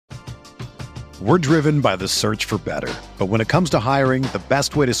We're driven by the search for better. But when it comes to hiring, the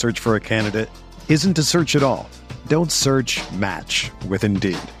best way to search for a candidate isn't to search at all. Don't search, match with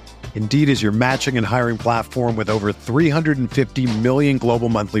Indeed. Indeed is your matching and hiring platform with over 350 million global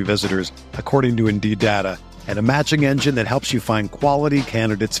monthly visitors, according to Indeed data, and a matching engine that helps you find quality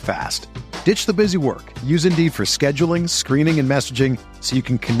candidates fast. Ditch the busy work. Use Indeed for scheduling, screening, and messaging so you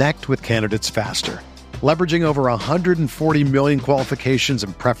can connect with candidates faster. Leveraging over 140 million qualifications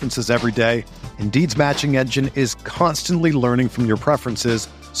and preferences every day, Indeed's matching engine is constantly learning from your preferences,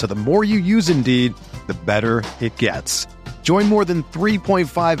 so the more you use Indeed, the better it gets. Join more than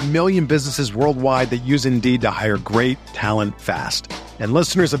 3.5 million businesses worldwide that use Indeed to hire great talent fast. And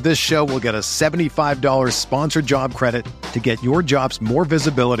listeners of this show will get a $75 sponsored job credit to get your jobs more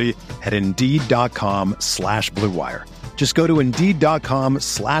visibility at Indeed.com/Blue Wire. Just go to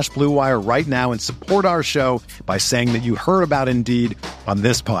Indeed.com/Blue Wire right now and support our show by saying that you heard about Indeed on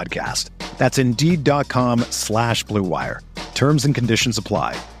this podcast. That's Indeed.com/Blue Wire. Terms and conditions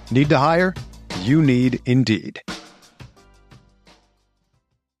apply. Need to hire? You need Indeed.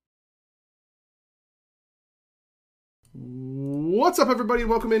 What's up, everybody, and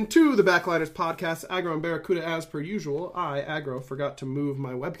welcome into the Backliners Podcast. Agro and Barracuda, as per usual. Agro, forgot to move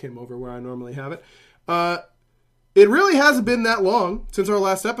my webcam over where I normally have it. It really hasn't been that long since our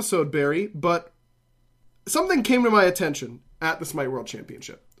last episode, Barry, but something came to my attention at the Smite World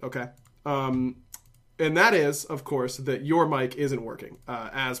Championship, okay? And that is, of course, that your mic isn't working,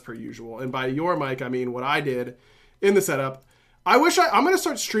 as per usual. And by your mic, I mean what I did in the setup. I'm going to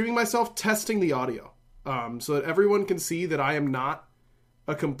start streaming myself testing the audio, so that everyone can see that I am not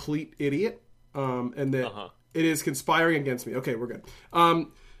a complete idiot, and that it is conspiring against me. Okay, we're good.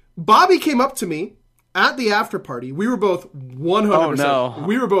 Bobby came up to me at the after party. We were both 100%. Oh, no.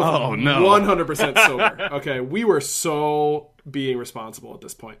 We were both 100% sober. Okay, we were so being responsible at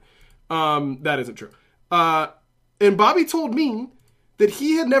this point. That isn't true. And Bobby told me that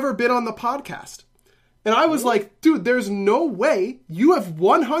he had never been on the podcast. And I was like, dude, there's no way you have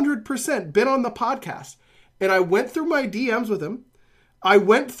 100% been on the podcast. And I went through my DMs with him. I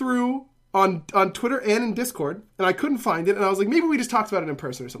went through on Twitter and in Discord, and I couldn't find it. And I was like, maybe we just talked about it in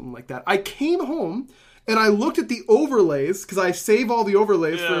person or something like that. I came home, and I looked at the overlays, because I save all the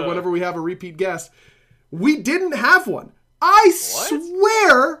overlays for whenever we have a repeat guest. We didn't have one. I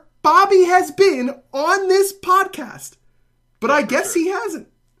swear Bobby has been on this podcast. But I guess he hasn't.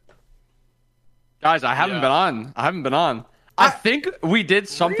 Guys, I haven't been on. I think we did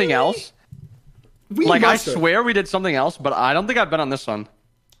something else. I swear we did something else, but I don't think I've been on this one.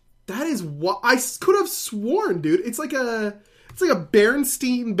 That is what I could have sworn, dude. It's like a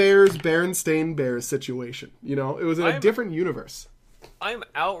Berenstain Bears situation. You know, it was in a different universe. I'm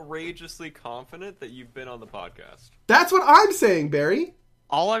outrageously confident that you've been on the podcast. That's what I'm saying, Barry.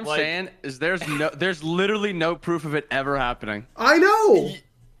 All I'm saying is there's literally no proof of it ever happening. I know.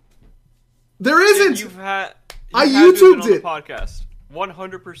 There isn't. I YouTubed it. On the podcast.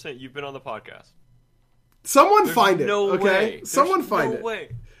 100% you've been on the podcast. Someone find it, no okay? Way. Someone find no it.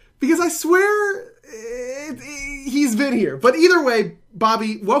 Way. Because I swear he's been here. But either way,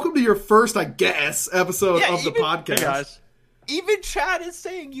 Bobby, welcome to your first, I guess, episode of the podcast. Hey guys. Even Chad is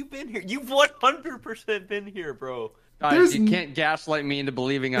saying you've been here. You've 100% been here, bro. Guys, you can't gaslight me into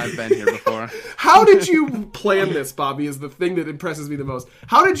believing I've been here before. How did you plan this, Bobby, is the thing that impresses me the most.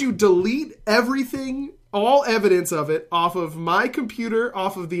 How did you delete everything, all evidence of it, off of my computer,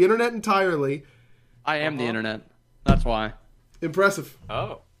 off of the internet entirely? I am the internet. That's why. Impressive.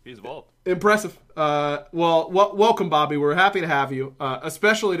 Oh, he's evolved. Impressive. Welcome, Bobby. We're happy to have you,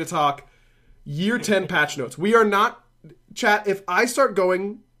 especially to talk Year 10 patch notes. We are not... Chat, if I start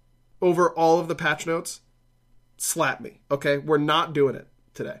going over all of the patch notes, slap me, okay? We're not doing it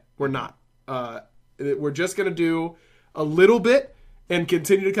today. We're not. We're just going to do a little bit and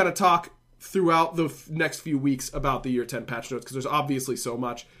continue to kind of talk throughout the next few weeks about the Year 10 patch notes, because there's obviously so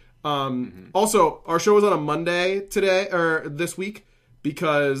much. Also, our show is on a Monday today, or this week,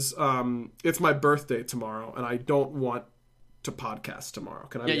 because it's my birthday tomorrow, and I don't want to podcast tomorrow.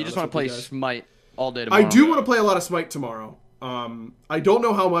 Can I you just want to play Smite all day tomorrow. I do want to play a lot of Smite tomorrow. I don't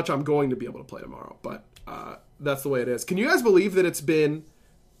know how much I'm going to be able to play tomorrow, but that's the way it is. Can you guys believe that it's been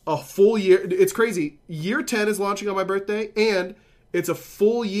a full year? It's crazy. Year 10 is launching on my birthday, and it's a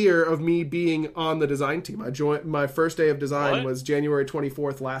full year of me being on the design team. My first day of design was January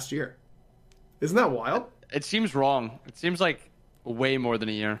 24th last year. Isn't that wild? It seems wrong. It seems like way more than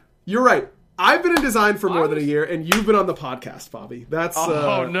a year. You're right. I've been in design for more than a year, and you've been on the podcast, Bobby. That's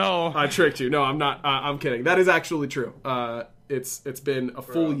no. I tricked you. No, I'm not. I'm kidding. That is actually true. It's been a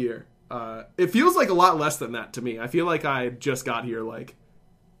full year. It feels like a lot less than that to me. I feel like I just got here like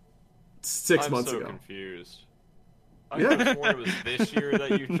 6 months ago. I'm so confused. I could have sworn it was this year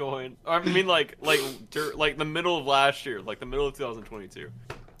that you joined. I mean, like the middle of last year, like the middle of 2022.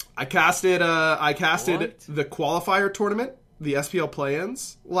 I casted What? the qualifier tournament, the SPL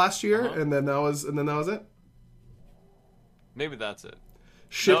play-ins last year, and then that was it. Maybe that's it.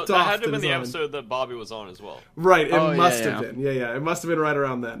 Shipped that off had to to have been the design. episode that Bobby was on as well. Right, it Oh, must yeah, have been. Yeah, it must have been right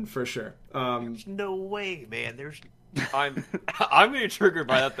around then for sure. There's no way, man. I'm getting triggered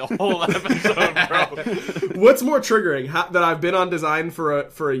by that the whole episode, bro. What's more triggering, that I've been on design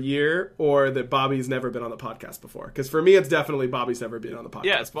for a year, or that Bobby's never been on the podcast before? Because for me, it's definitely Bobby's never been on the podcast.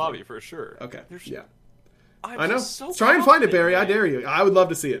 Yeah, it's before. Bobby for sure. Okay, yeah. I'm I know. just so Try and find it, confident, Barry. I man. dare you. I would love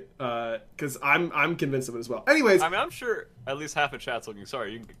to see it because I'm convinced of it as well. Anyways, I mean, I'm sure at least half of chat's looking.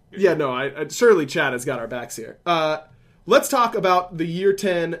 Sorry. You can... yeah, no, I surely Chad has got our backs here. Let's talk about the Year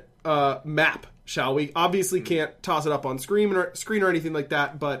 10 map, shall we? Obviously, can't toss it up on screen or anything like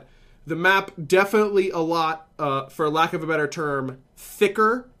that, but the map definitely a lot, for lack of a better term,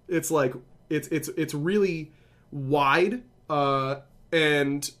 thicker. It's like it's really wide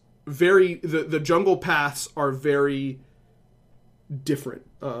and very the jungle paths are very different.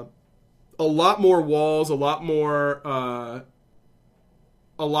 A lot more walls, a lot more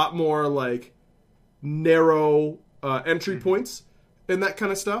like narrow entry points and that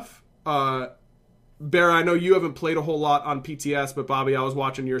kind of stuff. Bear, I know you haven't played a whole lot on PTS, but Bobby, I was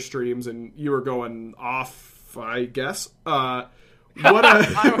watching your streams and you were going off, I guess. I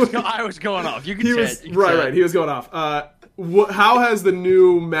was going off. You can say it. You can say right. it. He was going off. How has the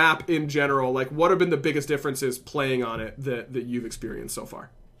new map in general, like, what have been the biggest differences playing on it that you've experienced so far?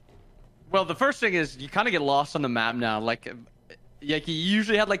 Well, the first thing is you kind of get lost on the map now. Like you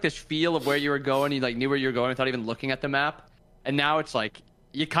usually had like this feel of where you were going. You like knew where you were going without even looking at the map. And now it's like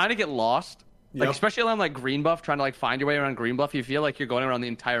you kind of get lost. Like especially around like Green Buff, trying to like find your way around Green Buff, you feel like you're going around the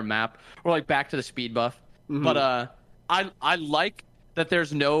entire map, or like back to the speed buff. Mm-hmm. But I like that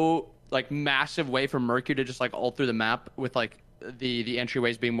there's no like massive way for Mercury to just like all through the map with like the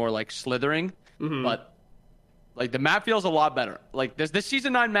entryways being more like slithering. Mm-hmm. But like the map feels a lot better. Like this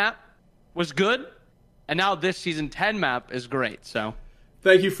season 9 map was good, and now this season 10 map is great. So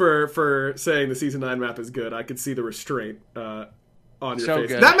thank you for saying the season 9 map is good. I could see the restraint on your face.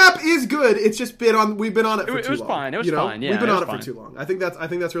 Good. That map is good. It's just we've been on it for too long. It was fine. It was fine. Yeah, we've been on it for too long. I think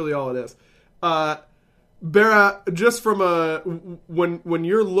that's really all it is. Bera, just from when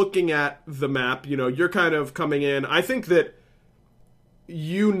you're looking at the map, you're kind of coming in. I think that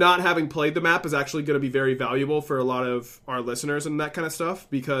you not having played the map is actually going to be very valuable for a lot of our listeners and that kind of stuff,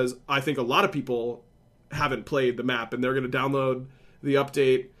 because I think a lot of people haven't played the map and they're going to download the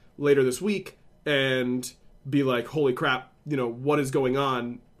update later this week and be like, holy crap, what is going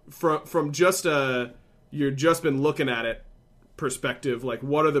on? From just you've just been looking at it perspective, like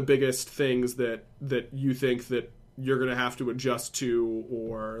what are the biggest things that you think that you're going to have to adjust to,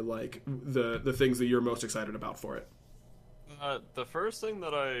 or like the things that you're most excited about for it? The first thing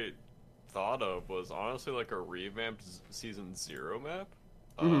that I thought of was honestly like a revamped season 0 map.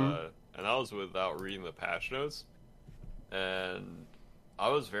 And that was without reading the patch notes. And I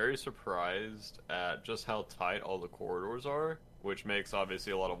was very surprised at just how tight all the corridors are, which makes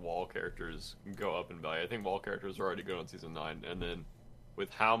obviously a lot of wall characters go up in value. I think wall characters are already good on season 9, and then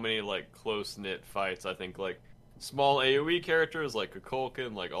with how many like close-knit fights, I think like small AoE characters like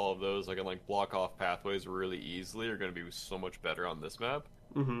Kukulkan, like all of those, like, can like block off pathways really easily, are going to be so much better on this map.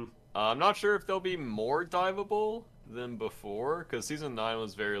 I'm not sure if they'll be more diveable than before, because season 9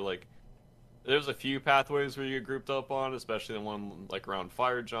 was very like, there's a few pathways where you get grouped up on, especially the one like around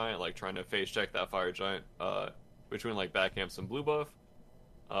Fire Giant, like trying to face check that Fire Giant between like back camps and blue buff.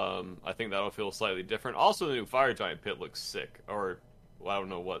 I think that'll feel slightly different. Also, the new Fire Giant pit looks sick, or well, I don't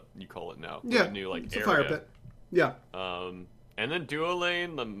know what you call it now. Yeah, the new like it's area. a fire pit. Yeah. And then duo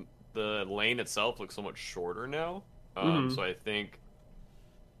lane, the lane itself looks so much shorter now. So I think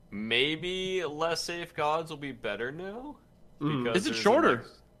maybe less safe gods will be better now. Because Is it shorter?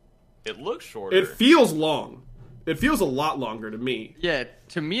 It looks shorter. It feels long. It feels a lot longer to me. Yeah,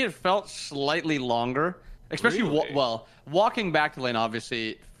 to me it felt slightly longer. Especially, Really? walking back to lane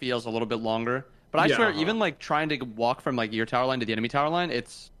obviously feels a little bit longer. But I swear, even like trying to walk from like your tower line to the enemy tower line, it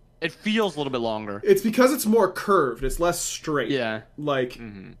feels a little bit longer. It's because it's more curved. It's less straight. Yeah. Like,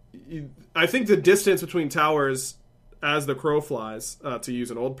 I think the distance between towers, as the crow flies, to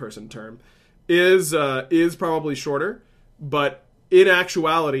use an old person term, is probably shorter. But in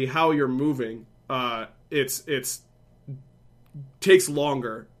actuality, how you're moving, it's takes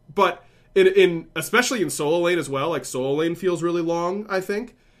longer. But in especially in solo lane as well, like solo lane feels really long, I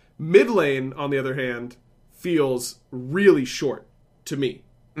think. Mid lane, on the other hand, feels really short to me.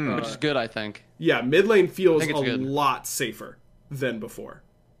 which is good, I think. Yeah, mid lane feels think it's a good. lot safer than before.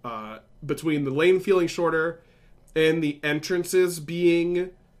 Between the lane feeling shorter and the entrances being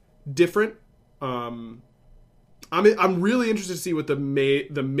different, I'm really interested to see what the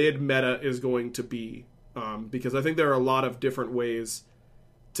mid meta is going to be, because I think there are a lot of different ways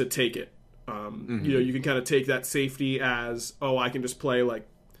to take it. You know, you can kind of take that safety as, oh, I can just play like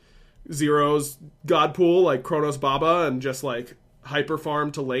Zero's God Pool, like Chronos Baba, and just like hyper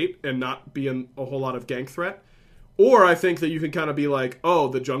farm to late and not be in a whole lot of gank threat. Or I think that you can kind of be like, oh,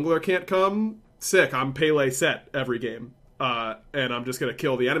 the jungler can't come, sick, I'm Pele set every game, and I'm just going to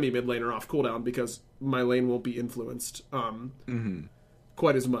kill the enemy mid laner off cooldown because my lane won't be influenced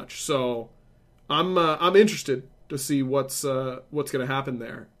quite as much. So I'm interested to see what's going to happen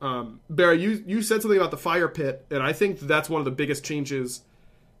there. Barry, you said something about the fire pit, and I think that's one of the biggest changes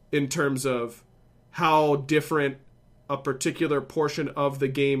in terms of how different a particular portion of the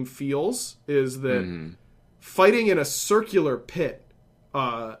game feels, is that fighting in a circular pit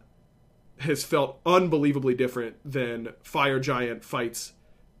has felt unbelievably different than Fire Giant fights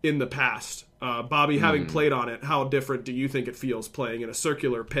in the past. Bobby, having played on it, how different do you think it feels playing in a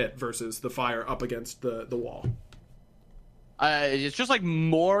circular pit versus the fire up against the wall? It's just like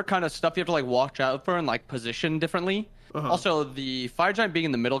more kind of stuff you have to like watch out for and like position differently. Also, the Fire Giant being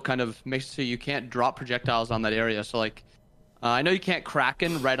in the middle kind of makes it so you can't drop projectiles on that area. So like, I know you can't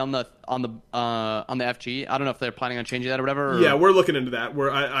Kraken right on the FG. I don't know if they're planning on changing that or whatever. Yeah, we're looking into that.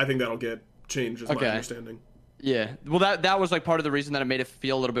 I think that'll get changed, is my understanding. Yeah, well, that was like part of the reason that it made it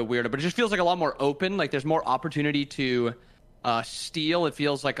feel a little bit weirder. But it just feels like a lot more open. Like there's more opportunity to steal. It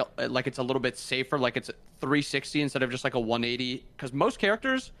feels like it's a little bit safer. Like it's 360 instead of just like a 180. Because most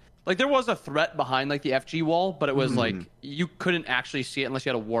characters, like there was a threat behind like the FG wall, but it was like you couldn't actually see it unless you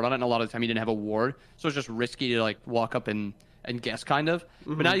had a ward on it. And a lot of the time you didn't have a ward, so it's just risky to like walk up and guess kind of.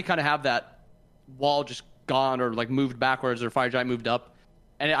 But now you kind of have that wall just gone or like moved backwards, or Fire Giant moved up,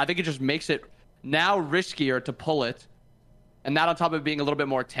 and I think it just makes it now riskier to pull it. And that on top of it being a little bit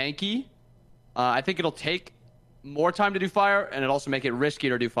more tanky, I think it'll take more time to do fire, and it'll also make it riskier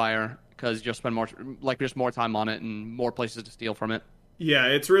to do fire because you'll spend more time on it and more places to steal from it. Yeah,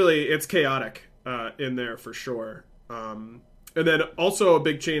 it's chaotic in there for sure. And then also a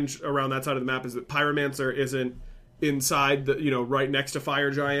big change around that side of the map is that Pyromancer isn't inside the, right next to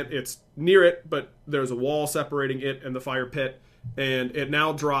Fire Giant. It's near it, but there's a wall separating it and the fire pit, and it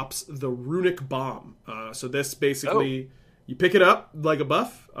now drops the Runic Bomb. So this basically, you pick it up like a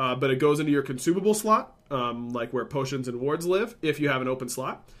buff, but it goes into your consumable slot, like where potions and wards live, if you have an open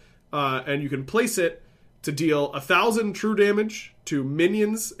slot. And you can place it to deal 1,000 true damage to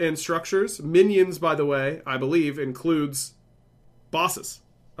minions and structures. Minions, by the way, I believe includes bosses.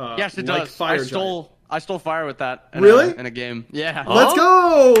 Yes, it like does. Fire I stole fire with that in a game. Yeah. Let's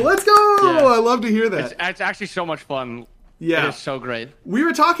go! Yeah. I love to hear that. It's actually so much fun. Yeah. It is so great. We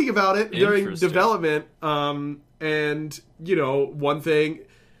were talking about it during development, and, one thing,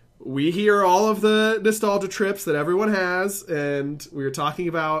 we hear all of the nostalgia trips that everyone has, and we were talking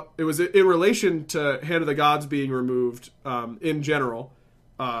about, it was in relation to Hand of the Gods being removed in general,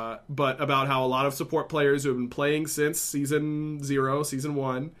 but about how a lot of support players who have been playing since Season 0, Season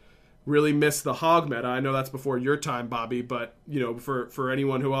 1, really miss the hog meta. I know that's before your time, Bobby, but, for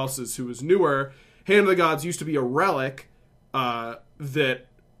anyone who was newer, Hand of the Gods used to be a relic that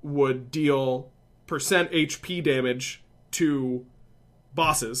would deal percent HP damage to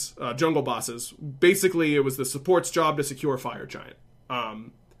bosses, jungle bosses. Basically, it was the support's job to secure Fire Giant.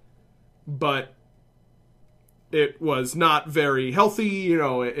 But it was not very healthy.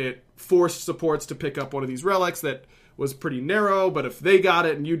 It forced supports to pick up one of these relics that was pretty narrow, but if they got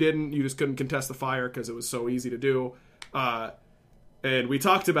it and you didn't, you just couldn't contest the fire because it was so easy to do. And we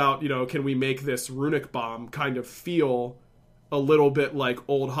talked about, can we make this Runic Bomb kind of feel a little bit like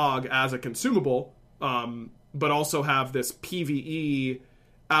Old Hog as a consumable, but also have this PvE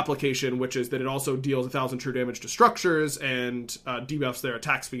application, which is that it also deals 1,000 true damage to structures and debuffs their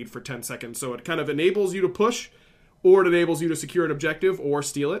attack speed for 10 seconds. So it kind of enables you to push, or it enables you to secure an objective or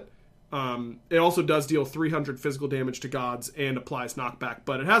steal it. It also does deal 300 physical damage to gods and applies knockback,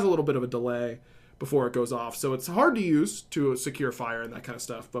 but it has a little bit of a delay before it goes off. So it's hard to use to secure fire and that kind of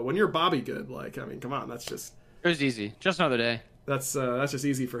stuff. But when you're Bobby good, come on, that's just... It was easy. Just another day. That's just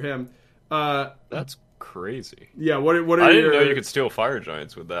easy for him. That's crazy. Yeah, what are I didn't know you could steal Fire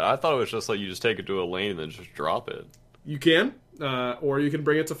Giants with that. I thought it was just like you just take it to a lane and then just drop it. You can, or you can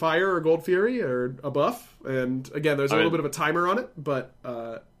bring it to Fire or Gold Fury or a buff. And again, there's a little bit of a timer on it, but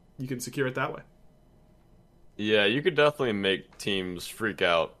you can secure it that way. Yeah, you could definitely make teams freak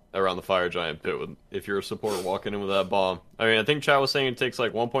out around the fire giant pit if you're a support walking in with that bomb. I mean, I think chat was saying it takes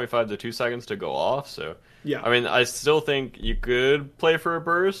like 1.5 to 2 seconds to go off, so Yeah. I mean, I still think you could play for a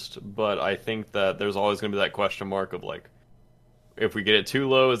burst, but I think that there's always going to be that question mark of like, if we get it too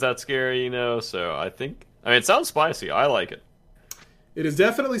low, is that scary, So I mean, it sounds spicy. I like it. It is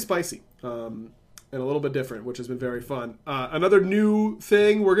definitely spicy. And a little bit different, which has been very fun. Another new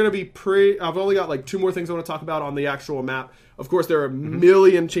thing, we're going to be I've only got like 2 more things I want to talk about on the actual map. Of course, there are a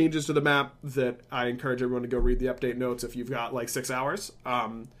million changes to the map that I encourage everyone to go read the update notes if you've got like 6 hours.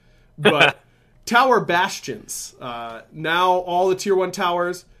 But tower bastions. Now all the tier 1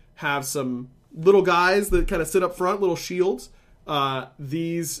 towers have some little guys that kind of sit up front, little shields.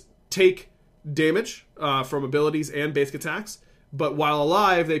 These take damage from abilities and basic attacks. But while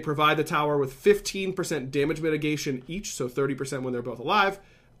alive, they provide the tower with 15% damage mitigation each, so 30% when they're both alive.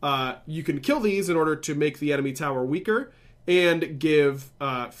 You can kill these in order to make the enemy tower weaker and give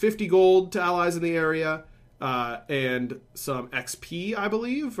 50 gold to allies in the area and some XP, I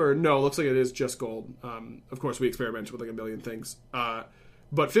believe. Or no, it looks like it is just gold. Of course, we experimented with like a million things.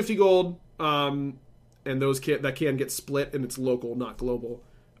 But 50 gold, and those that can get split, and it's local, not global.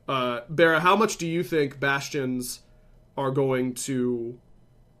 Barra, how much do you think bastions are going to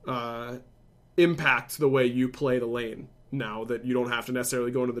impact the way you play the lane now that you don't have to necessarily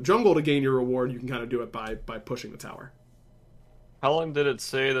go into the jungle to gain your reward? You can kind of do it by pushing the tower. How long did it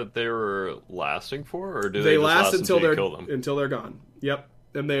say that they were lasting for, or do They just last until you kill them? until they're gone. Yep,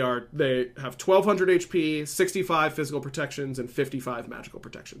 and they have 1,200 HP, 65 physical protections, and 55 magical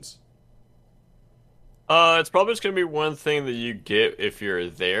protections. It's probably just gonna be one thing that you get if you're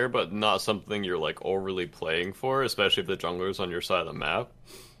there, but not something you're like overly playing for, especially if the jungler's on your side of the map.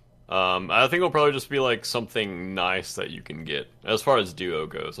 I think it'll probably just be like something nice that you can get as far as duo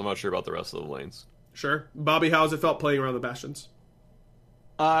goes. I'm not sure about the rest of the lanes. Sure, Bobby, how's it felt playing around the bastions?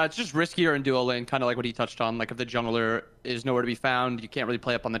 It's just riskier in duo lane, kind of like what he touched on. Like if the jungler is nowhere to be found, you can't really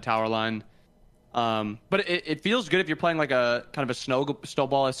play up on the tower line. But it feels good if you're playing like a kind of a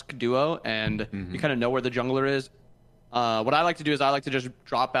snowball-esque duo and you kind of know where the jungler is. What I like to do is I like to just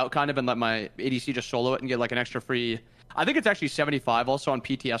drop out kind of and let my ADC just solo it and get like an extra free. I think it's actually 75 also on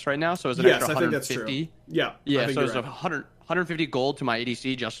PTS right now, so it's an extra 150. I think that's true. Yeah, so it's 150 gold to my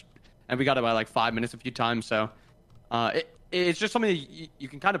ADC and we got it by like 5 minutes a few times. So it's just something that you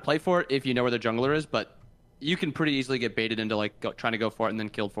can kind of play for it if you know where the jungler is, but you can pretty easily get baited into like trying to go for it and then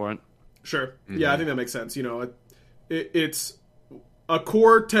killed for it. Sure. Yeah, I think that makes sense. It's a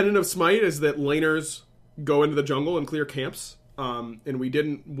core tenet of Smite is that laners go into the jungle and clear camps, and we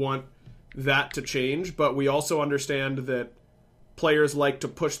didn't want that to change, but we also understand that players like to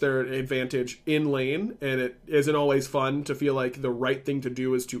push their advantage in lane, and it isn't always fun to feel like the right thing to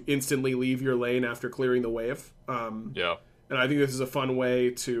do is to instantly leave your lane after clearing the wave. Yeah. And I think this is a fun way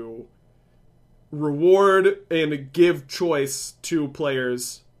to reward and give choice to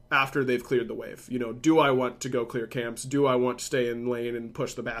players after they've cleared the wave. Do I want to go clear camps? Do I want to stay in lane and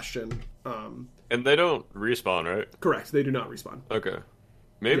push the bastion? And they don't respawn, right? Correct. They do not respawn. Okay.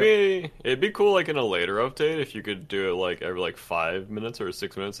 Maybe it'd be cool, like in a later update, if you could do it like every like 5 minutes or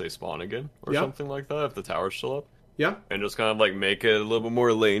 6 minutes they spawn again, or something like that. If the tower's still up, and just kind of like make it a little bit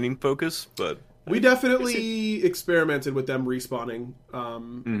more laning focus. But we definitely experimented with them respawning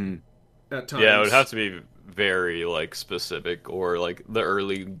at times. Yeah, it would have to be very like specific, or like the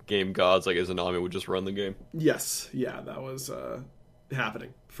early game gods like Izanami would just run the game. Yes, yeah, that was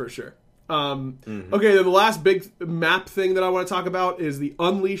happening for sure. Okay, then the last big map thing that I want to talk about is the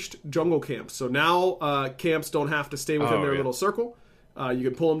unleashed jungle camps. So now camps don't have to stay within their little circle. You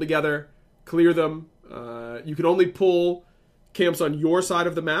can pull them together, clear them. You can only pull camps on your side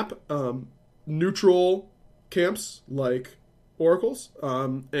of the map. Neutral camps like oracles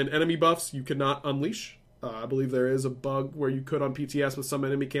and enemy buffs you cannot unleash. I believe there is a bug where you could on PTS with some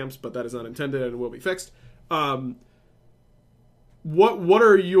enemy camps, but that is not intended and will be fixed. What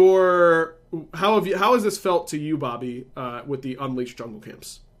are your how has this felt to you, Bobby, with the unleashed jungle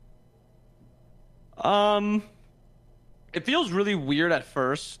camps? It feels really weird at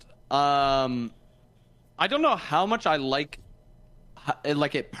first. I don't know how much I like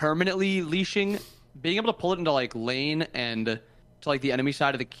it permanently leashing, being able to pull it into like lane and to like the enemy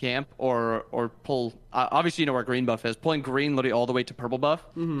side of the camp, or pull. Obviously, you know where green buff is. Pulling green literally all the way to purple buff.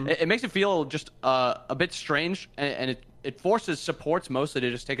 It makes it feel just a bit strange, and it forces supports mostly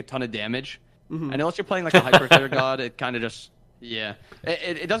to just take a ton of damage. And unless you're playing like a hyper clear god, it kind of just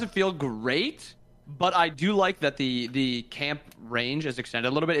it doesn't feel great. But I do like that the camp range is extended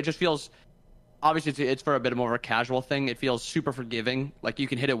a little bit. It just feels, obviously it's for a bit more of a casual thing. It feels super forgiving. Like you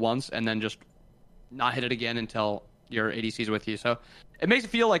can hit it once and then just not hit it again until your ADCs with you. So it makes it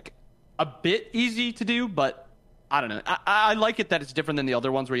feel like a bit easy to do, but I don't know. I like it that it's different than the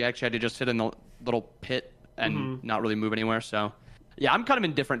other ones where you actually had to just sit in the little pit and not really move anywhere. So yeah, I'm kind of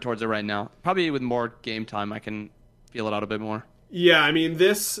indifferent towards it right now. Probably with more game time, I can feel it out a bit more. Yeah, I mean,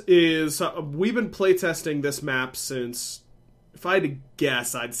 this is... we've been playtesting this map since, if I had to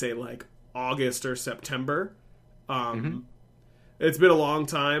guess, I'd say like August or September. It's been a long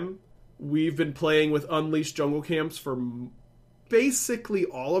time. We've been playing with Unleashed jungle camps for basically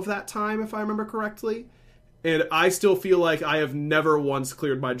all of that time, if I remember correctly. And I still feel like I have never once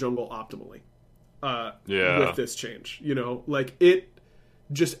cleared my jungle optimally with this change. You know, like it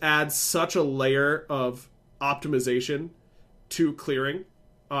just adds such a layer of optimization to clearing.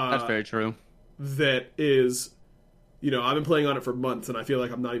 That's very true. That is, you know, I've been playing on it for months and I feel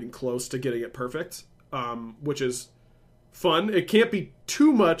like I'm not even close to getting it perfect, which is fun. It can't be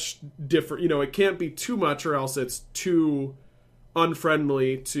too much different, you know, it can't be too much or else it's too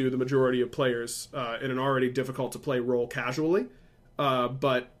unfriendly to the majority of players in an already difficult to play role casually.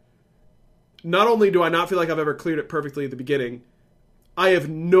 But not only do I not feel like I've ever cleared it perfectly at the beginning, I have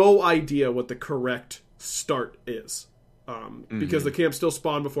no idea what the correct start is. Because the camps still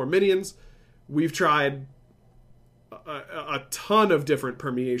spawn before minions. We've tried a ton of different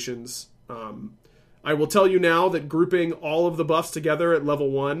permeations. I will tell you now that grouping all of the buffs together at level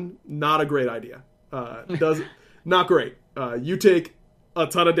 1, not a great idea. Not great. You take a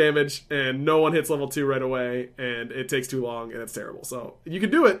ton of damage and no one hits level 2 right away and it takes too long and it's terrible. So you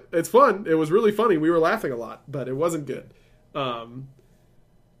can do it. It's fun. It was really funny. We were laughing a lot, but it wasn't good.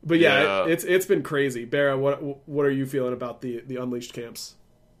 But yeah, it's been crazy. Barra, what are you feeling about the Unleashed camps?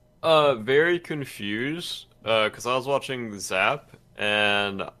 Very confused, because I was watching Zap,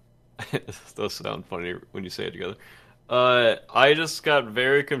 and it does sound funny when you say it together. I just got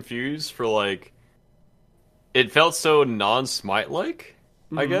very confused for, like, it felt so non-Smite-like,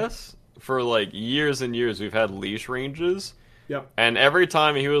 I guess. For, like, years and years, we've had leash ranges. Yep. And every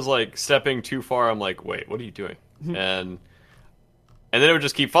time he was, like, stepping too far, I'm like, wait, what are you doing? And then it would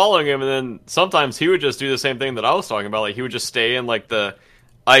just keep following him, and then sometimes he would just do the same thing that I was talking about. Like, he would just stay in, like, the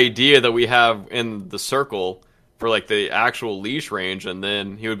idea that we have in the circle for, like, the actual leash range, and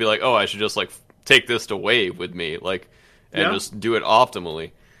then he would be like, oh, I should just, like, take this to wave with me, like, and just do it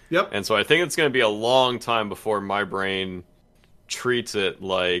optimally. Yep. And so I think it's going to be a long time before my brain treats it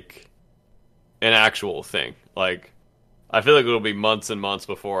like an actual thing. Like, I feel like it'll be months and months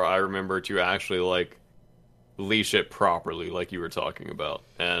before I remember to actually, like, leash it properly, like you were talking about.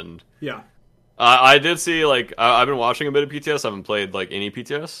 And yeah, I did see, like, I've been watching a bit of PTS. I haven't played, like, any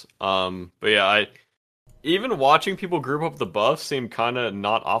PTS. But yeah, even watching people group up the buffs seemed kind of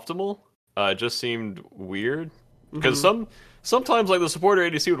not optimal. It just seemed weird. Because sometimes, like, the supporter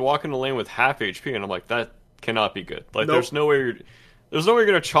ADC would walk into lane with half HP, and I'm like, that cannot be good. Like, there's no way you're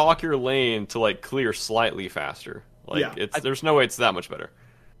going to chalk your lane to, like, clear slightly faster. Like, there's no way it's that much better.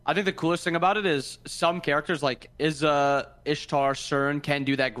 I think the coolest thing about it is some characters like Izza, Ishtar, Cern can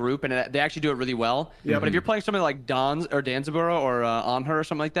do that group, and they actually do it really well. Yeah. But if you're playing something like Dans or Danzaburo or Anhur or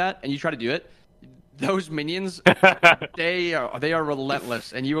something like that, and you try to do it, those minions, they are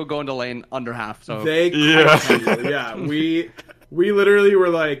relentless, and you will go into lane under half. So we literally were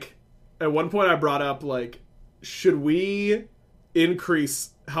like, at one point I brought up, like, should we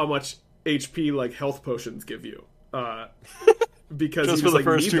increase how much HP, like, health potions give you? Because just you just, for the like,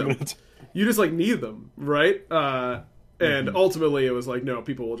 first need 2 them. minutes. You just, like, need them, right? And ultimately it was like, no,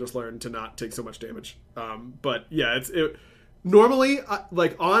 people will just learn to not take so much damage. But yeah, normally,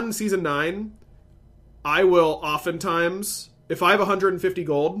 like, on Season 9, I will oftentimes, if I have 150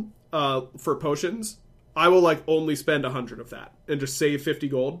 gold for potions, I will, like, only spend 100 of that and just save 50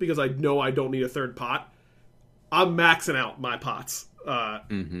 gold because I know I don't need a third pot. I'm maxing out my pots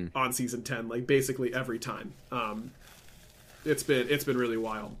on Season 10, like, basically every time. It's been really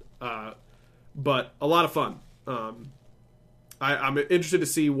wild, but a lot of fun. I'm interested to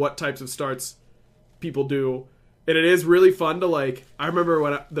see what types of starts people do, and it is really fun to, like, I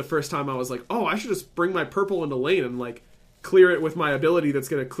remember the first time I was like, oh, I should just bring my purple into lane and, like, clear it with my ability that's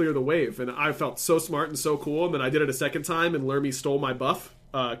going to clear the wave, and I felt so smart and so cool, and then I did it a second time, and Lermy stole my buff,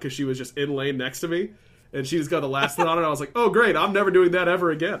 because she was just in lane next to me, and she just got the last hit on it. I was like, oh, great, I'm never doing that ever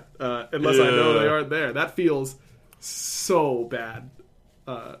again, unless I know they aren't there. That feels so bad.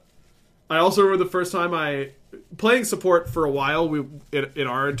 I also remember the first time playing support for a while, in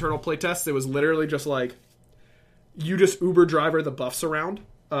our internal playtests, it was literally just like, you just Uber driver the buffs around.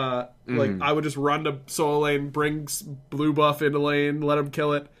 Like, I would just run to solo lane, bring blue buff into lane, let him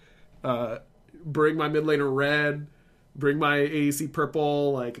kill it, bring my mid laner red, bring my ADC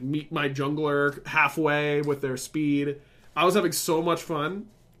purple, like meet my jungler halfway with their speed. I was having so much fun,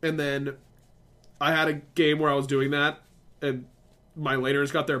 and then I had a game where I was doing that, and my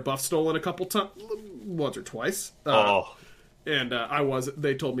laners got their buff stolen a couple times, once or twice. And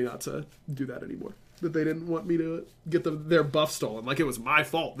they told me not to do that anymore. That they didn't want me to get their buff stolen. Like, it was my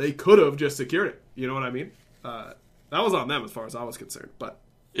fault. They could have just secured it. You know what I mean? That was on them as far as I was concerned. But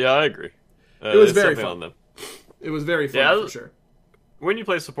yeah, I agree. It was very fun. On them. It was very fun, for sure. When you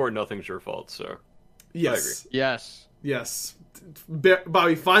play support, nothing's your fault, so yes. I agree. Yes.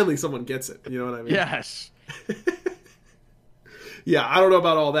 Bobby, finally someone gets it. You know what I mean? Yes. Yeah, I don't know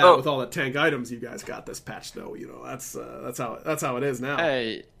about all that with all the tank items you guys got this patch, though. You know, that's how it is now.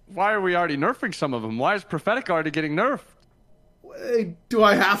 Hey, why are we already nerfing some of them? Why is Prophetic already getting nerfed? Hey, do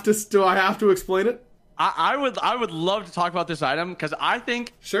I have to explain it? I would love to talk about this item because I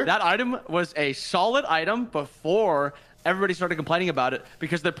think that item was a solid item before everybody started complaining about it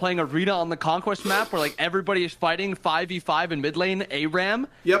because they're playing Arena on the Conquest map where like everybody is fighting 5v5 in mid lane ARAM.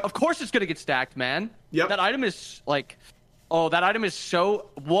 Yep. Of course it's gonna get stacked, man. Yep. That item is like,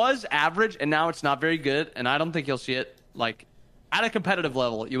 was average and now it's not very good, and I don't think you'll see it like at a competitive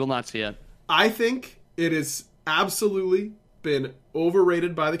level. You will not see it. I think it has absolutely been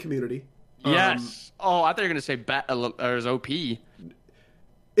overrated by the community. Yes. I thought you were gonna say as OP. It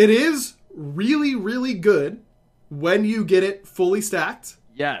is really, really good when you get it fully stacked.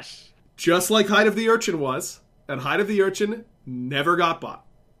 Yes. Just like Hide of the Urchin was, and Hide of the Urchin never got bought.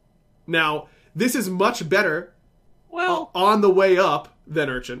 Now, this is much better on the way up than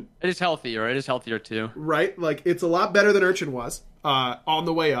Urchin. It is healthier. It is healthier too. Right? Like, it's a lot better than Urchin was on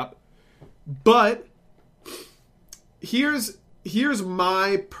the way up. But here's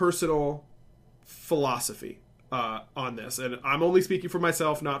my personal philosophy on this, and I'm only speaking for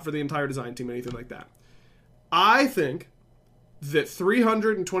myself, not for the entire design team, anything like that. I think that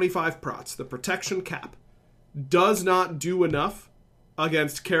 325 prots, the protection cap, does not do enough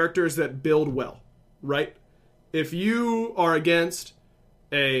against characters that build well, right? If you are against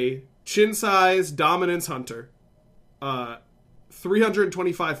a chin size dominance hunter,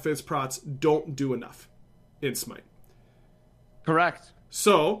 325 fizz prots don't do enough in Smite. Correct.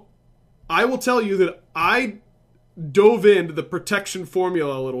 So, I will tell you that I dove into the protection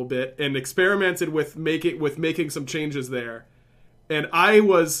formula a little bit and experimented with making some changes there. And I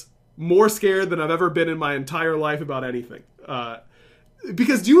was more scared than I've ever been in my entire life about anything.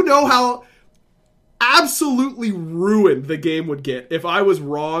 Because do you know how absolutely ruined the game would get if I was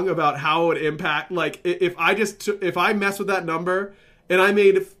wrong about how it would impact? Like, if I mess with that number and I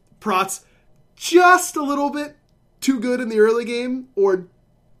made prots just a little bit too good in the early game or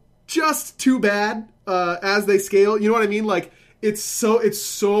just too bad as they scale, you know what I mean? Like, it's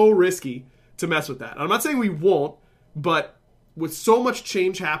so risky to mess with that. I'm not saying we won't, but with so much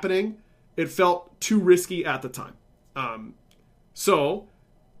change happening, it felt too risky at the time.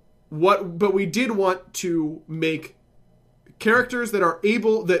 But we did want to make characters that are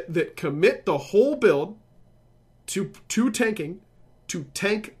able that commit the whole build to tanking, to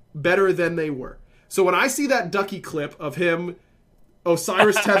tank better than they were. So when I see that Ducky clip of him,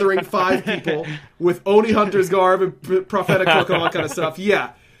 Osiris tethering 5 people with Oni Hunter's garb and prophetic hook and all that kind of stuff,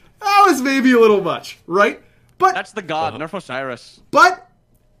 yeah, that was maybe a little much, right? But that's the god, nerf Osiris. But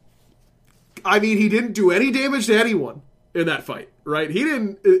I mean, he didn't do any damage to anyone in that fight, right? He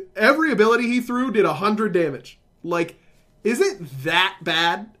didn't. Every ability he threw did 100 damage. Like, is it that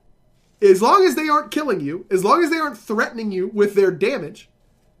bad? As long as they aren't killing you, as long as they aren't threatening you with their damage,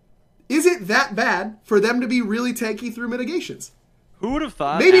 is it that bad for them to be really tanky through mitigations? Who would have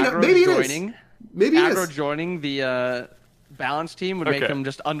thought maybe it joining, is. Maybe it aggro is. joining the balance team would make them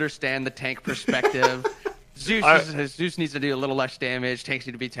just understand the tank perspective. Zeus needs to do a little less damage. Tanks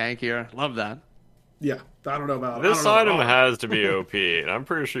need to be tankier. Love that. Yeah, I don't know about this item has to be OP, and I'm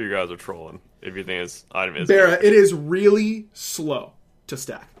pretty sure you guys are trolling if you think this item is. Barra, it is really slow to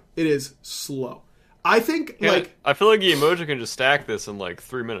stack. It is slow. I think I feel like the emoji can just stack this in like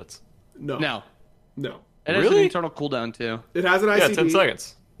 3 minutes. No. It Really? has an internal cooldown too. It has an ICD. Yeah, 10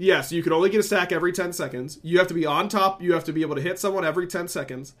 seconds. Yes, you can only get a stack every 10 seconds. You have to be on top. You have to be able to hit someone every 10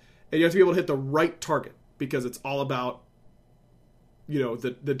 seconds. And you have to be able to hit the right target because it's all about,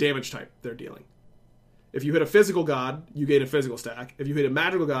 the damage type they're dealing. If you hit a physical god, you gain a physical stack. If you hit a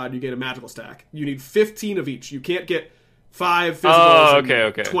magical god, you gain a magical stack. You need 15 of each. You can't get 5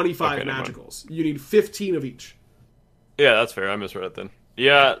 physicals and 25 magicals. You need 15 of each. Yeah, that's fair. I misread it then.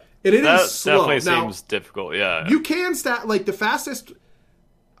 Yeah. And it is slow. Definitely seems difficult, yeah. You can stack, like, the fastest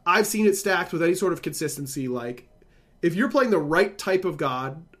I've seen it stacked with any sort of consistency, like, if you're playing the right type of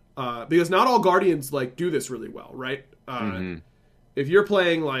god, because not all Guardians like do this really well, right? If you're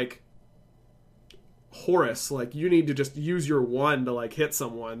playing like Horus, like you need to just use your one to like hit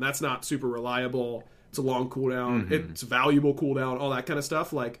someone. That's not super reliable. It's a long cooldown. It's valuable cooldown, all that kind of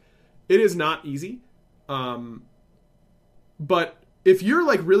stuff. Like it is not easy. But if you're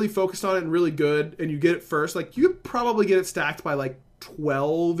like really focused on it and really good and you get it first, like you could probably get it stacked by like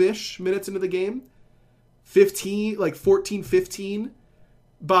 12-ish minutes into the game. 15, like 14, 15.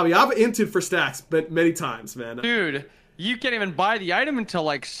 Bobby, I've inted for stacks many times, man. Dude, you can't even buy the item until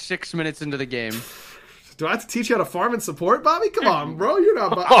like 6 minutes into the game. Do I have to teach you how to farm and support, Bobby? Come on, bro. You're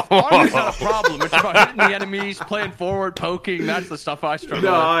not... Farming's not a problem. It's about hitting the enemies, playing forward, poking. That's the stuff I struggle with.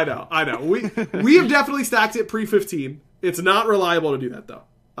 No, I know. We have definitely stacked it pre-15. It's not reliable to do that, though.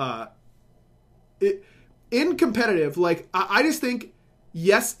 In competitive, like, I just think,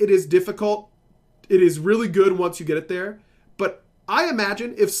 yes, it is difficult. It is really good once you get it there. But I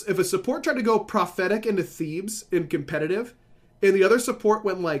imagine if a support tried to go prophetic into Thebes in competitive, and the other support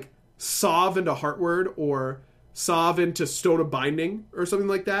went, like, Sov into Heartward or Sov into Stone of Binding or something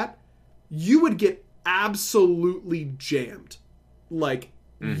like that, you would get absolutely jammed. Like,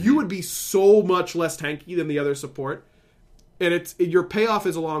 you would be so much less tanky than the other support. And your payoff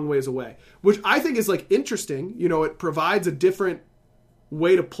is a long ways away, which I think is like interesting. You know, it provides a different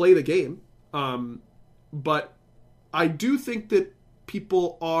way to play the game. But I do think that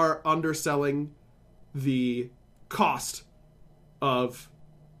people are underselling the cost of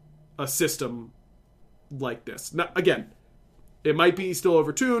a system like this. Now, again, it might be still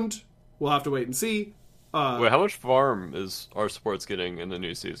overtuned. We'll have to wait and see. Wait, how much farm is our supports getting in the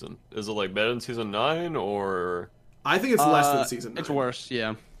new season? Is it like better than Season 9 or... I think it's less than Season 9. It's worse,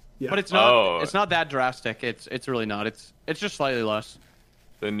 yeah. Yeah. But it's not. It's not that drastic. It's really not. It's just slightly less.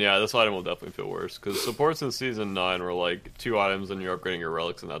 Then yeah, this item will definitely feel worse because supports in Season 9 were like 2 items and you're upgrading your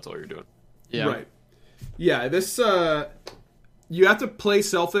relics and that's all you're doing. Yeah. Right. Yeah. This you have to play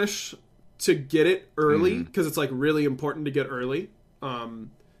selfish to get it early because it's like really important to get early.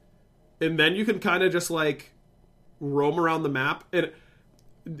 And then you can kind of just like roam around the map. And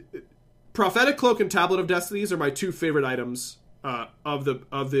Prophetic Cloak and Tablet of Destinies are my 2 favorite items of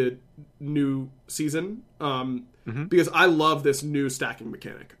the new season because I love this new stacking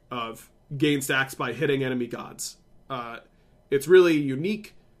mechanic of gain stacks by hitting enemy gods. It's really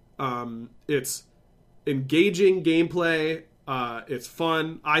unique. It's engaging gameplay. It's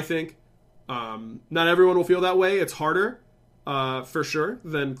fun, I think. Not everyone will feel that way. It's harder for sure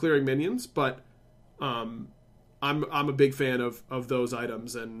than clearing minions, but I'm a big fan of those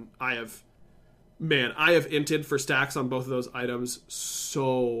items, and I have inted for stacks on both of those items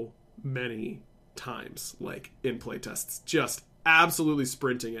so many times, like in playtests, just absolutely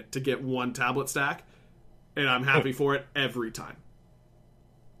sprinting it to get 1 tablet stack, and I'm happy for it every time.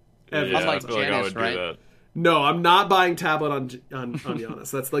 Yeah, I'm like I feel like I Janus, would right? do that. No, I'm not buying tablet on Giannis.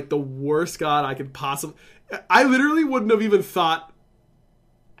 That's like the worst god I could possibly... I literally wouldn't have even thought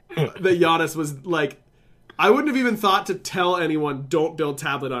that Giannis was like... I wouldn't have even thought to tell anyone, don't build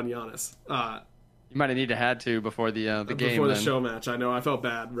tablet on Giannis. You might have had to before the game. Before the then. show match. I know, I felt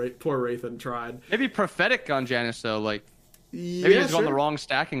bad. Right? Poor Rathan tried. Maybe prophetic on Janus though. Like Yeah, maybe he's on the wrong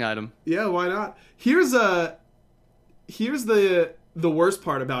stacking item. Yeah, why not? Here's the worst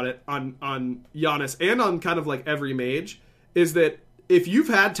part about it on Giannis and on kind of like every mage is that if you've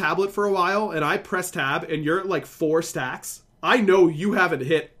had tablet for a while and I press tab and you're at like 4 stacks, I know you haven't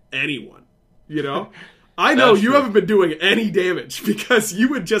hit anyone. You know? I know you haven't been doing any damage because you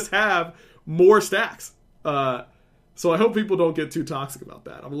would just have more stacks. So I hope people don't get too toxic about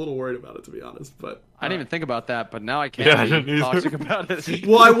that. I'm a little worried about it, to be honest. But I didn't even think about that, but now I can't be toxic about it.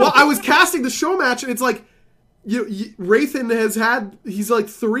 Well, I was casting the show match, and it's like, Rathan he's like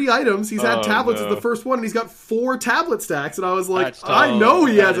 3 items. He's had tablets as the first one, and he's got 4 tablet stacks. And I was like, I know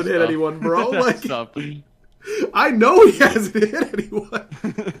he hasn't hit anyone, bro. Like, I know he hasn't hit anyone.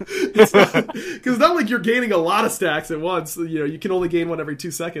 Because it's not like you're gaining a lot of stacks at once. You know, you can only gain one every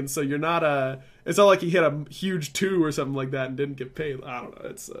 2 seconds, so you're not it's not like he hit a huge 2 or something like that and didn't get paid. I don't know.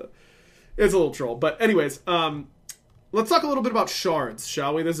 It's a little troll. But anyways, let's talk a little bit about shards,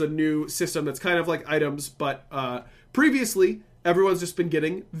 shall we? This is a new system that's kind of like items, but previously everyone's just been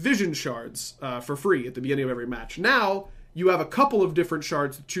getting vision shards for free at the beginning of every match. Now you have a couple of different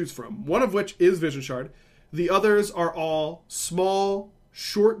shards to choose from, one of which is vision shard. The others are all small,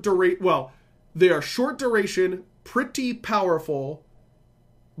 short duration... Well, they are short duration, pretty powerful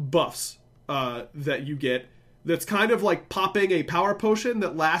buffs that you get. That's kind of like popping a power potion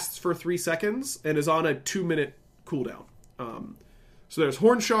that lasts for 3 seconds and is on a 2-minute cooldown. So there's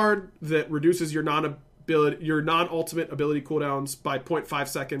Horn Shard that reduces your your non-ultimate ability cooldowns by 0.5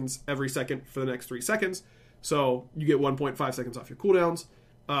 seconds every second for the next 3 seconds. So you get 1.5 seconds off your cooldowns.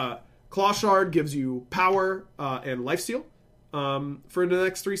 Claw Shard gives you power and lifesteal for the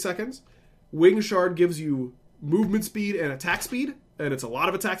next 3 seconds. Wing Shard gives you movement speed and attack speed, and it's a lot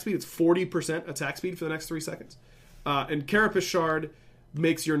of attack speed. It's 40% attack speed for the next 3 seconds. And Carapace Shard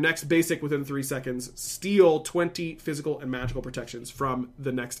makes your next basic within 3 seconds steal 20 physical and magical protections from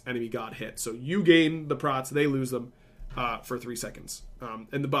the next enemy god hit. So you gain the prots, they lose them for 3 seconds.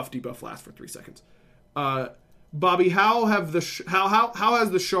 And the buff debuff lasts for 3 seconds. Bobby, how has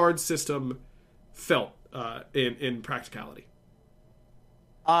the shard system felt in practicality?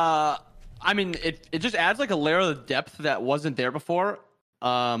 I mean, it just adds like a layer of depth that wasn't there before.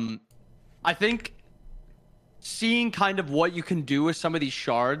 I think seeing kind of what you can do with some of these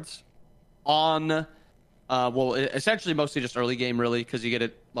shards on, essentially mostly just early game, really, because you get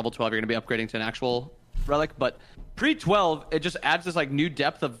it level 12, you're going to be upgrading to an actual relic. But pre-12, it just adds this like new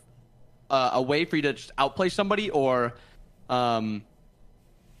depth of a way for you to just outplay somebody or to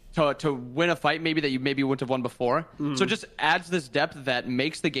win a fight maybe that you maybe wouldn't have won before. So it just adds this depth that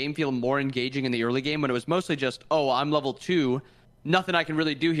makes the game feel more engaging in the early game when it was mostly just, oh, I'm level 2, nothing I can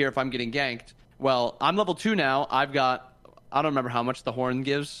really do here if I'm getting ganked. Well, I'm level 2 now. I've got, I don't remember how much the horn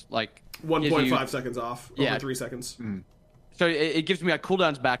gives, like 1.5 seconds off over 3 seconds. So it gives me a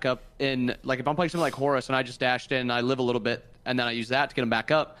cooldowns back up in, like, if I'm playing something like Horus and I just dashed in, I live a little bit, and then I use that to get him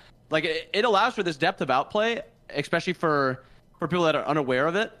back up. Like, it allows for this depth of outplay, especially for people that are unaware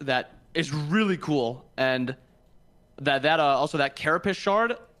of it, that is really cool. And that also that Carapace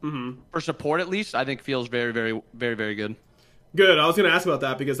Shard, for support at least, I think feels very, very, very, very good. Good. I was going to ask about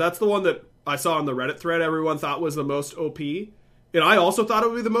that because that's the one that I saw on the Reddit thread everyone thought was the most OP. And I also thought it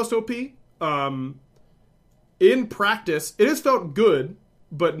would be the most OP. In practice, it has felt good,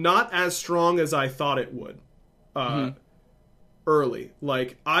 but not as strong as I thought it would early.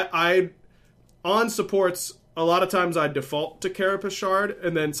 Like, I on supports, a lot of times I default to Carapace Shard,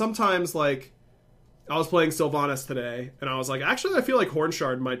 and then sometimes, like, I was playing Sylvanas today, and I was like, actually, I feel like Horn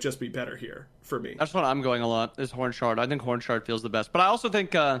Shard might just be better here for me. That's what I'm going a lot, is Horn Shard. I think Horn Shard feels the best. But I also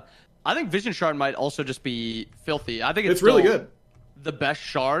think Vision Shard might also just be filthy. I think it's really good. The best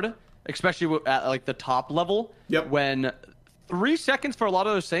shard, especially at like the top level. Yep. When 3 seconds for a lot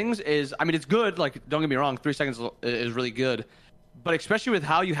of those things is, I mean, it's good. Like, don't get me wrong, 3 seconds is really good. But especially with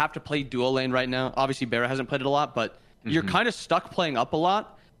how you have to play dual lane right now. Obviously, Barra hasn't played it a lot, but you're kind of stuck playing up a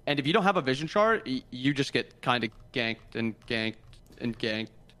lot. And if you don't have a Vision Shard, you just get kind of ganked and ganked and ganked.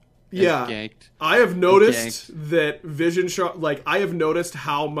 Yeah, ganked. I have noticed that Vision Shard, like, I have noticed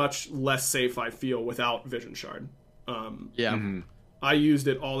how much less safe I feel without Vision Shard. I used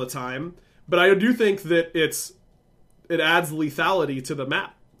it all the time, but I do think that it adds lethality to the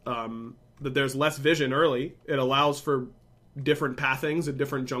map. That there's less vision early. It allows for different pathings and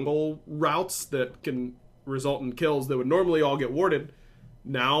different jungle routes that can result in kills that would normally all get warded.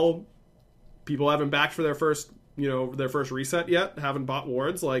 Now, people haven't backed for their first reset yet, haven't bought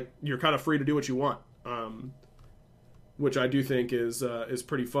wards. Like, you're kind of free to do what you want, which I do think is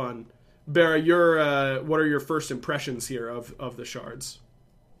pretty fun. Barra, what are your first impressions here of the shards?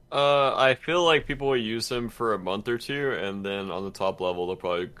 I feel like people will use them for a month or two, and then on the top level, they'll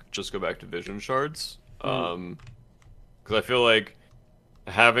probably just go back to Vision Shards. Because I feel like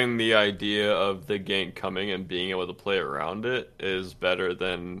having the idea of the gank coming and being able to play around it is better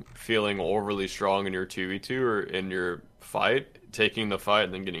than feeling overly strong in your 2v2 or in your fight, taking the fight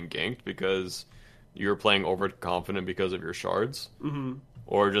and then getting ganked because you're playing overconfident because of your shards.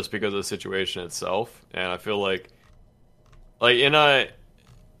 Or just because of the situation itself. And I feel like in an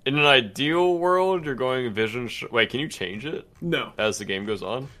ideal world, you're going Vision... Wait, can you change it? No. As the game goes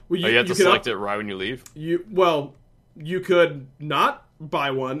on? Well, you have to select it right when you leave? You could not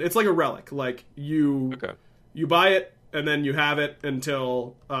buy one. It's like a relic. Like, you buy it, and then you have it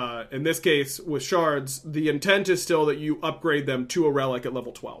until... in this case, with shards, the intent is still that you upgrade them to a relic at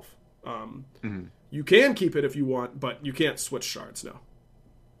level 12. You can keep it if you want, but you can't switch shards, no.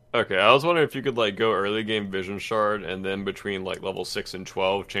 Okay, I was wondering if you could, like, go early game Vision Shard, and then between, like, level 6 and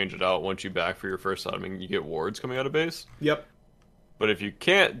 12, change it out once you back for your first item, and you get wards coming out of base. Yep. But if you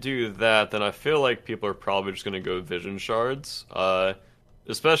can't do that, then I feel like people are probably just going to go Vision Shards.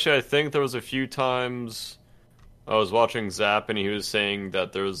 Especially, I think there was a few times I was watching Zap, and he was saying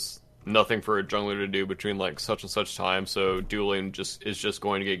that there's nothing for a jungler to do between, like, such and such time, so dueling is just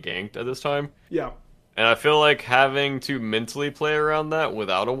going to get ganked at this time. Yeah. And I feel like having to mentally play around that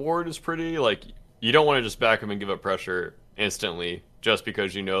without a ward is pretty, like, you don't want to just back him and give up pressure instantly just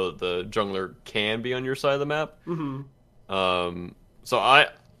because you know that the jungler can be on your side of the map. So I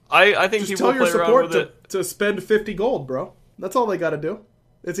I think Just people tell your play around support with it. to spend 50 gold, bro. That's all they got to do.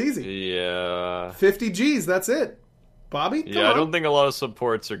 It's easy. Yeah. 50 G's, that's it. Bobby? Come Yeah, on. I don't think a lot of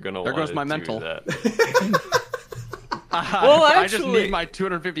supports are gonna There want goes to my do mental. that. Well, I just actually- need my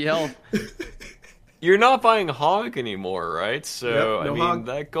 250 health. You're not buying Hog anymore, right? So Yep, no I mean, Hog.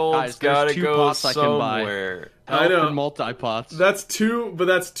 that gold's Guys, there's gotta 2 go pots I can buy. somewhere. I know. And multi-pots. That's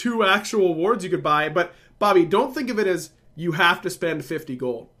two actual awards you could buy. But, Bobby, don't think of it as you have to spend 50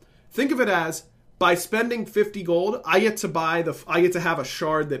 gold. Think of it as, by spending 50 gold, I get to have a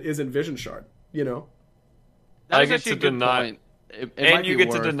shard that isn't Vision Shard, you know? That I is get actually to a good deny- point. It And might you be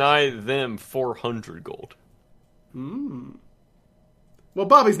get to worth- deny them 400 gold. Well,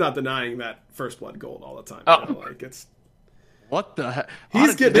 Bobby's not denying that First Blood gold all the time. Oh. You know, like, it's... What the heck? He's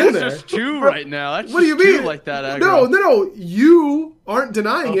Honestly, getting in that's there. just 2 right now. That's What do you just 2 mean? like that, No, aggro. no. You aren't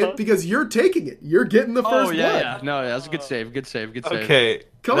denying Uh-huh. it because you're taking it. You're getting the Oh, First yeah, Blood. yeah. No, that's a good save. Good save. Good save. Okay,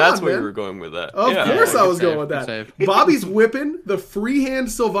 Come that's on, where man. you were going with that. Of yeah. course I good was going save, with good that. save. Bobby's whipping the freehand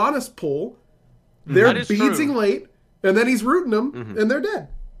Sylvanas pull. They're That is beadsing true. late, and then he's rooting them, Mm-hmm. and they're dead.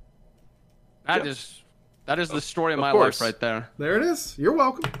 That is the story of my course. life right there. There it is. You're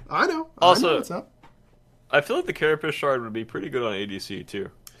welcome. I know. I Also- know what's up. I feel like the Carapace Shard would be pretty good on ADC too.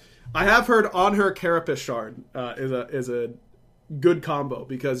 I have heard on her Carapace Shard is a good combo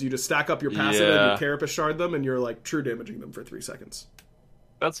because you just stack up your passive Yeah. and you Carapace Shard them, and you're like true damaging them for 3 seconds.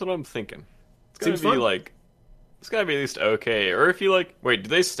 That's what I'm thinking. It's gotta Seems be fun. like, it's gotta be at least okay. Or if you like, wait, do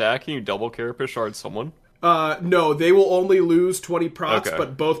they stack and you double Carapace Shard someone? No, they will only lose 20 prots, Okay.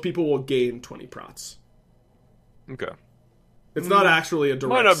 but both people will gain 20 prots. Okay, It's not actually a direct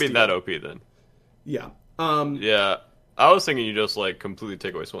might not be steal. that OP then. Yeah. Yeah, I was thinking you just like completely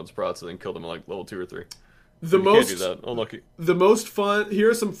take away someone's prots and then kill them at like level 2 or 3. The You most can't do that. Unlucky. the most fun, here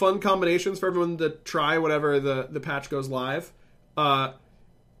are some fun combinations for everyone to try whenever the patch goes live.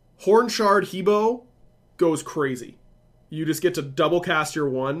 Horn Shard Hebo goes crazy. You just get to double cast your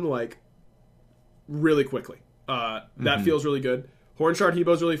 1 like really quickly. That feels really good. Horn Shard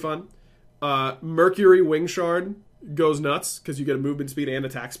Hebo is really fun. Mercury Wing Shard goes nuts because you get a movement speed and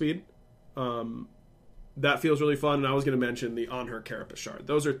attack speed. That feels really fun, and I was going to mention the On Her Carapace Shard.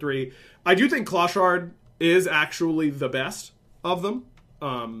 Those are 3. I do think Claw Shard is actually the best of them.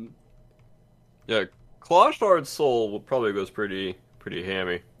 Yeah, Claw Shard Soul probably goes pretty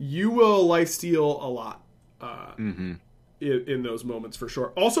hammy. You will lifesteal a lot in those moments for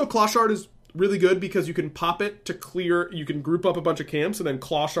sure. Also, Claw Shard is really good because you can pop it to clear. You can group up a bunch of camps and then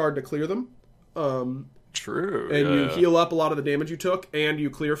Claw Shard to clear them. True. And yeah. you heal up a lot of the damage you took, and you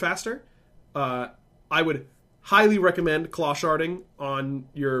clear faster. I would highly recommend Claw Sharding on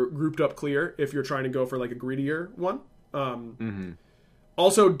your grouped up clear if you're trying to go for like a greedier one.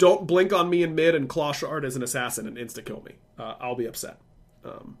 Also, don't blink on me in mid and Claw Shard as an assassin and insta kill me. I'll be upset.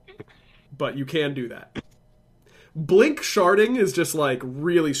 But you can do that. Blink Sharding is just like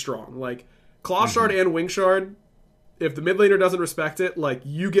really strong. Like Claw Shard and Wing Shard, if the mid laner doesn't respect it, like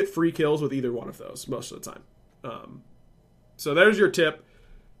you get free kills with either one of those most of the time. So there's your tip.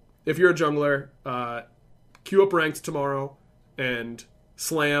 If you're a jungler, queue up ranked tomorrow and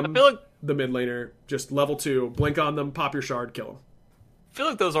slam I feel like the mid laner. Just level 2, blink on them, pop your shard, kill them. I feel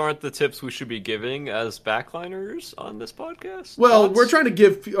like those aren't the tips we should be giving as backliners on this podcast. Well, Thoughts? we're trying to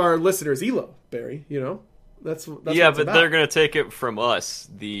give our listeners elo, Barry. You know, that's yeah, what but it's about. they're gonna take it from us,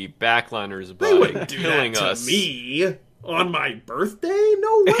 the backliners, They by wouldn't do killing that to us. me on my birthday.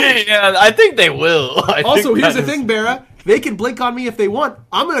 No way. Yeah, I think they will. I Also, think here's that the is- thing, Barra. They can blink on me if they want.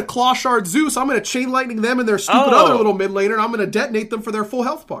 I'm going to Claw Shard Zeus. I'm going to Chain Lightning them and their stupid Oh. other little mid laner, and I'm going to detonate them for their full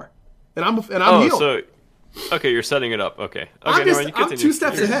health bar. And I'm Oh, healed. so okay, you're setting it up. Okay, I'm never just- mind, you I'm continue. 2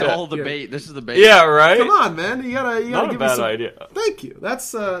 steps This ahead. is all the Yeah. bait. This is the bait. Yeah, right. Come on, man. You gotta Not a give me bad some. idea. Thank you.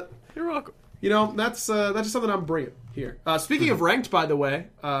 That's You're welcome. you know that's just something I'm bringing here. Speaking of ranked, by the way,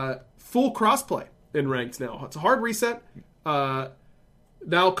 full crossplay in ranked now. It's a hard reset.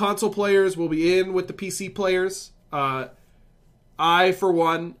 Now console players will be in with the PC players. I, for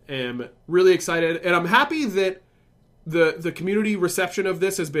one, am really excited, and I'm happy that the community reception of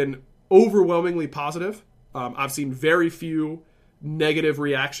this has been overwhelmingly positive. I've seen very few negative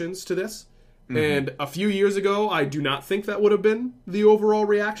reactions to this. And a few years ago, I do not think that would have been the overall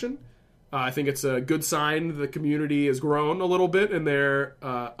reaction. I think it's a good sign the community has grown a little bit in their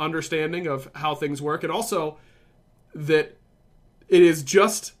understanding of how things work, and also that it is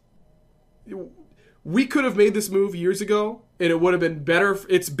just... We could have made this move years ago, and it would have been better.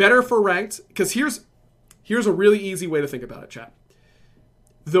 It's better for ranked, because here's a really easy way to think about it, chat.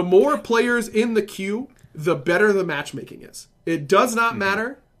 The more players in the queue, the better the matchmaking is. It does not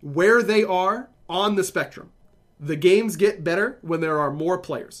matter where they are on the spectrum. the games get better when there are more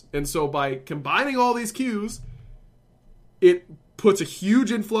players. And so by combining all these queues, it puts a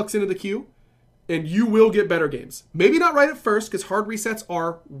huge influx into the queue, and you will get better games. Maybe not right at first, because hard resets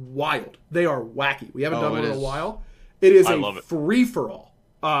are wild. They are wacky. We haven't done one in a while. It is a free-for-all.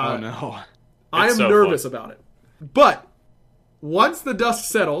 Oh, no. I am nervous about it. But once the dust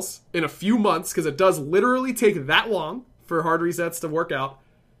settles in a few months, because it does literally take that long for hard resets to work out,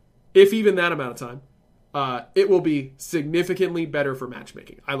 if even that amount of time, it will be significantly better for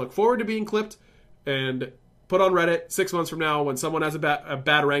matchmaking. I look forward to being clipped and put on Reddit 6 months from now when someone has a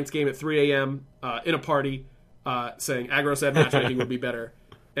bad ranked game at 3 a.m. In a party saying Aggro said matchmaking would be better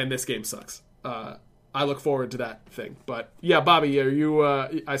and this game sucks. I look forward to that thing. But yeah, Bobby, are you?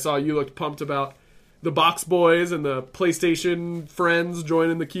 I saw you looked pumped about the Box Boys and the PlayStation friends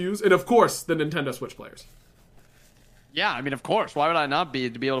joining the queues, and of course the Nintendo Switch players. Yeah, I mean, of course. Why would I not be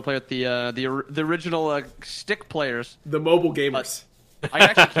able to play with the original stick players? The mobile gamers. I can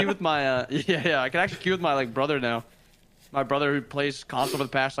actually queue with my I can actually queue with my brother now. My brother who plays console for the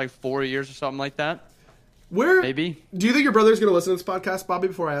past 4 years or something like that. Where maybe? Do you think your brother's going to listen to this podcast, Bobby?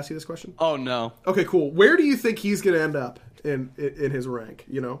 Before I ask you this question. Oh no. Okay, cool. Where do you think he's going to end up in his rank?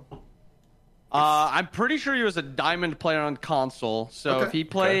 You know. I'm pretty sure he was a diamond player on console. So if he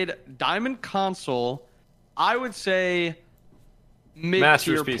played diamond console, I would say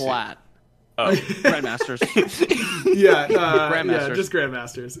mid-tier plat. Oh. Grandmasters. Grandmasters. Yeah, just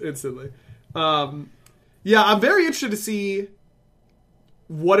Grandmasters instantly. Yeah, I'm very interested to see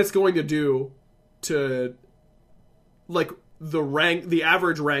what it's going to do to the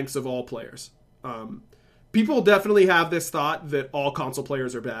average ranks of all players. People definitely have this thought that all console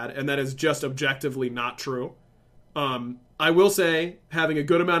players are bad, and that is just objectively not true. I will say, having a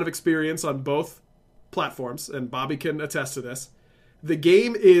good amount of experience on both platforms, and Bobby can attest to this, the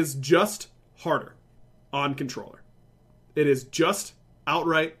game is just harder on controller. It is just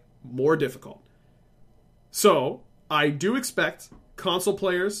outright more difficult. So, I do expect console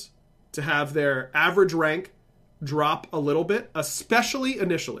players to have their average rank drop a little bit, especially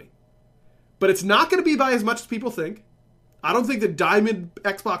initially. But it's not going to be by as much as people think. I don't think that diamond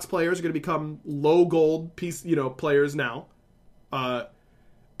Xbox players are going to become low gold players now. And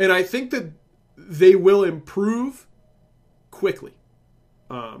I think that they will improve quickly.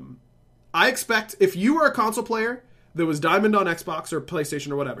 I expect if you are a console player that was diamond on Xbox or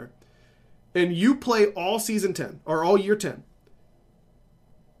PlayStation or whatever, and you play all season 10 or all year 10,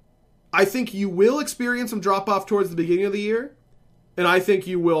 I think you will experience some drop off towards the beginning of the year, and I think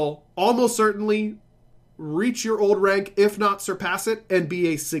you will almost certainly reach your old rank, if not surpass it, and be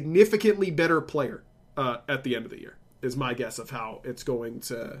a significantly better player at the end of the year. Is my guess of how it's going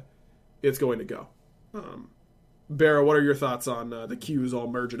to go. Barra, what are your thoughts on the queues all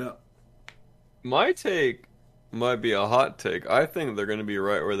merging up? My take might be a hot take. I think they're going to be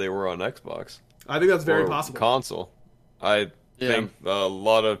right where they were on Xbox. I think that's very possible. Console. I think a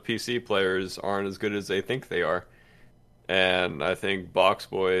lot of PC players aren't as good as they think they are. And I think Box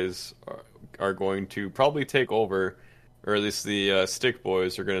Boys are going to probably take over, or at least the Stick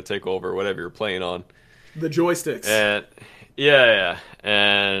Boys are going to take over whatever you're playing on. The joysticks.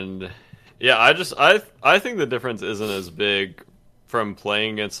 And I think the difference isn't as big from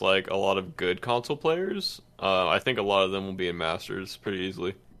playing against a lot of good console players. I think a lot of them will be in Masters pretty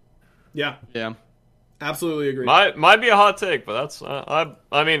easily. Yeah. Absolutely agree. Might be a hot take, but that's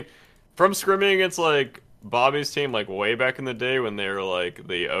I mean, from scrimming against Bobby's team way back in the day when they were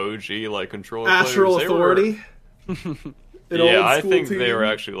the OG controller Astral players, Authority. I think they were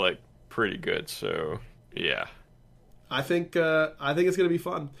actually pretty good. So yeah, I think it's gonna be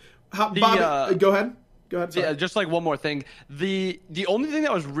fun. Bobby, go ahead. Sorry. Yeah, just one more thing. The only thing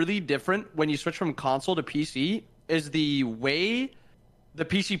that was really different when you switch from console to PC is the way the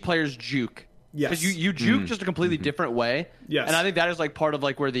PC players juke. Yes. Because you juke just a completely different way. Yes. And I think that is part of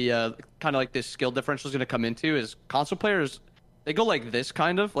where the kind of this skill differential is going to come into is console players, they go like this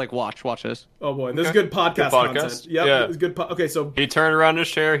kind of. Watch this. Oh boy, this is good podcast content. Yep, yeah. It was good. Okay, so he turned around his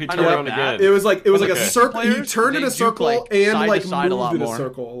chair. He turned around again. It was like a circle. He turned in a circle and moved in a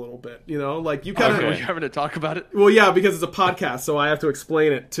circle a little bit. You kind of. Are you having to talk about it? Well, yeah, because it's a podcast, so I have to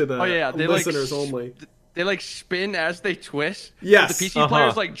explain it to the they listeners only. They spin as they twist. Yes. The PC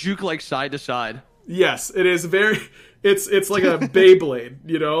players juke side to side. Yes, it is very. It's like a Beyblade,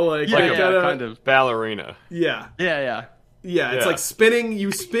 kind of ballerina. Yeah. Yeah, it's spinning.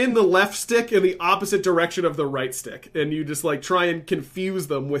 You spin the left stick in the opposite direction of the right stick, and you just try and confuse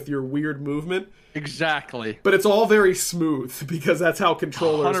them with your weird movement. Exactly. But it's all very smooth because that's how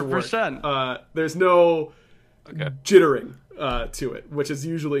controllers 100%. work. There's no jittering to it, which is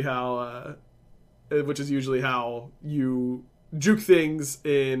usually how which is usually how you juke things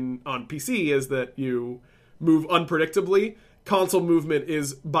on PC, is that you move unpredictably. Console movement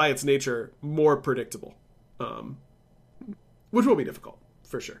is, by its nature, more predictable, which will be difficult,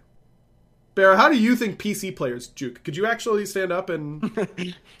 for sure. Bear, how do you think PC players juke? Could you actually stand up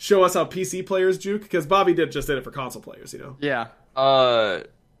and show us how PC players juke? Because Bobby just did it for console players, you know? Yeah.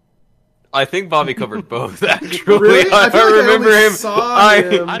 I think Bobby covered both, actually. Really? I remember him.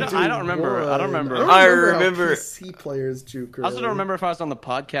 I don't remember. I don't remember. I remember how PC players juke. Really. I also don't remember if I was on the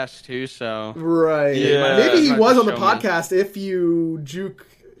podcast too. So right, Yeah. maybe he Might was just on the show me. podcast. If you juke,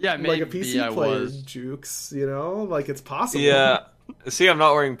 Yeah, like a maybe PC I player was. jukes, you know, like it's possible. Yeah. See, I'm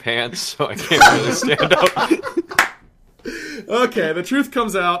not wearing pants, so I can't really stand up. Okay, the truth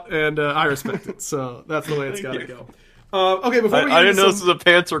comes out, and I respect it. So that's the way it's got to go. Okay, before we get I didn't into know this was a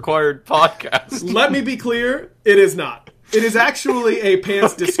pants-required podcast. let me be clear, it is not. It is actually a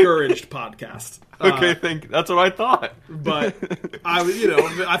pants discouraged podcast. Okay, that's what I thought. But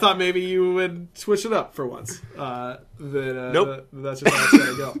I thought maybe you would switch it up for once. Nope. That's just how it's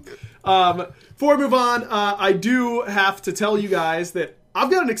gonna go. Before we move on, I do have to tell you guys that I've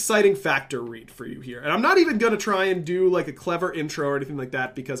got an exciting factor read for you here, and I'm not even gonna try and do like a clever intro or anything like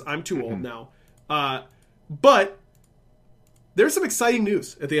that because I'm too old now. But there's some exciting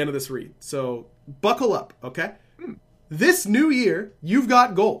news at the end of this read, so buckle up, okay? This new year, you've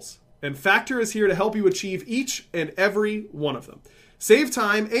got goals, and Factor is here to help you achieve each and every one of them. Save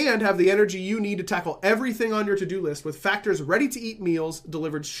time and have the energy you need to tackle everything on your to-do list with Factor's ready-to-eat meals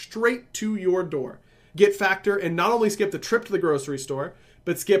delivered straight to your door. Get Factor and not only skip the trip to the grocery store,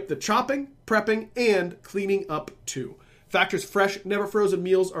 but skip the chopping, prepping, and cleaning up too. Factor's fresh, never frozen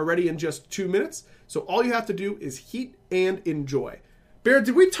meals are ready in just 2 minutes, so all you have to do is heat and enjoy. Bear,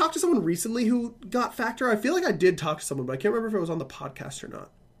 did we talk to someone recently who got Factor? I feel like I did talk to someone, but I can't remember if it was on the podcast or not.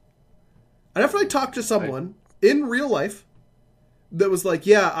 I definitely talked to someone in real life that was like,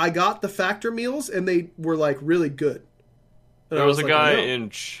 yeah, I got the Factor meals, and they were, like, really good. And There I was a like, guy no. in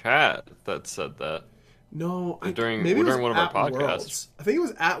chat that said that. No, During maybe it was one of our at podcasts. Worlds. I think it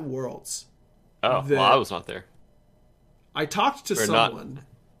was at Worlds. Oh, that- well, I was not there. I talked to Or not. someone.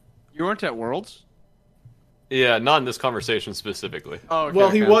 You weren't at Worlds? Yeah, not in this conversation specifically. Oh, okay, Well,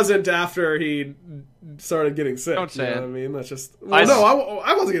 he okay. wasn't after he started getting sick. Don't say you know it. what I mean? That's just... I Well,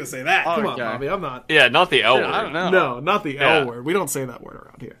 I wasn't going to say that. Oh, Come on, okay. Bobby. I'm not... Yeah, not the L word. I don't know. No, not the Yeah. L word. We don't say that word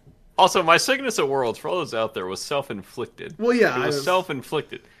around here. Also, my sickness at Worlds, for all those out there, was self-inflicted. Well, yeah. It was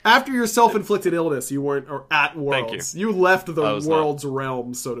self-inflicted. After your self-inflicted illness, you weren't at Worlds. you. You left the I was not. Worlds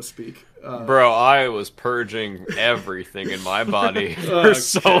realm, so to speak. Bro, I was purging everything in my body for Okay.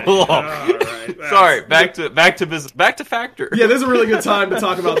 so long. All right. Sorry, back to business. Back to Factor. Yeah, this is a really good time to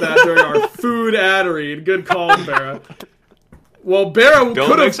talk about that during our food ad read. Good call, Barra. Well, Barra Don't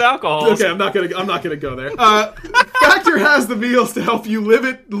could mix have. alcohols. Okay, I'm not gonna go there. Factor has the meals to help you live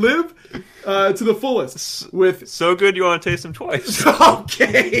to the fullest. With So good you want to taste them twice.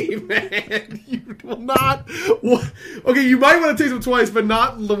 okay, man, you will not. Okay, you might want to taste them twice, but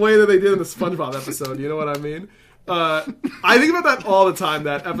not the way that they did in the SpongeBob episode. You know what I mean? I think about that all the time.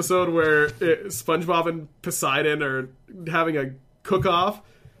 That episode where SpongeBob and Poseidon are having a cook-off,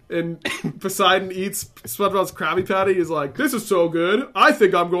 and Poseidon eats SpongeBob's Krabby Patty. He's like, "This is so good. I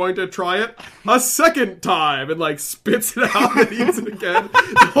think I'm going to try it a second time," and like spits it out and eats it again.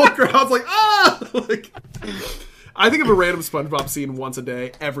 The whole crowd's like, "Ah!" Like, I think of a random SpongeBob scene once a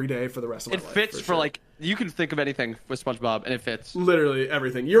day, every day for the rest of my It life. fits for sure. like you can think of anything with SpongeBob and it fits. Literally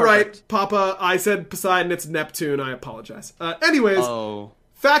everything. You're Perfect. right, Papa. I said Poseidon. It's Neptune. I apologize. Anyways. Oh.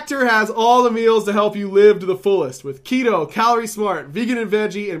 Factor has all the meals to help you live to the fullest with keto, calorie smart, vegan and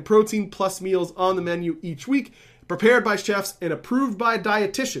veggie, and protein plus meals on the menu each week, prepared by chefs and approved by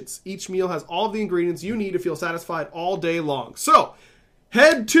dietitians. Each meal has all of the ingredients you need to feel satisfied all day long. So,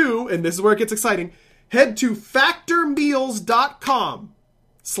 head to, and this is where it gets exciting, head to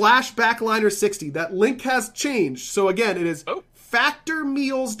factormeals.com/backliner60. That link has changed. So again, it is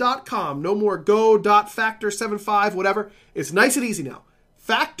factormeals.com. No more go.factor75, whatever. It's nice and easy now.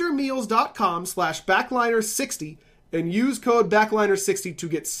 factormeals.com/backliner60 and use code backliner60 to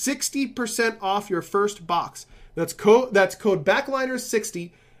get 60% off your first box. That's code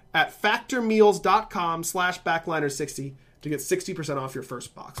backliner60 at factormeals.com/backliner60 to get 60% off your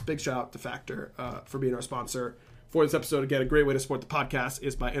first box. Big shout out to Factor for being our sponsor for this episode. Again, a great way to support the podcast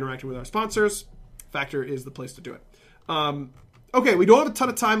is by interacting with our sponsors. Factor is the place to do it. Okay, we don't have a ton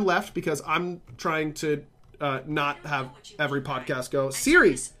of time left because I'm trying to not have every podcast go.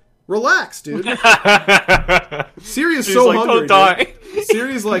 Siri's, relax, dude. Siri is She's so like, hungry. "Don't die." Dude.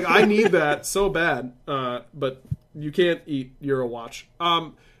 Siri's like, I need that so bad, but you can't eat Eurowatch.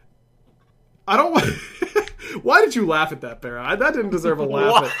 I don't want. Why did you laugh at that, Barra? That didn't deserve a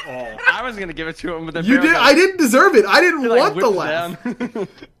laugh at all. I was gonna give it to him, but then You Barra did. got- I didn't deserve it. I didn't he, like, want the whipped laugh.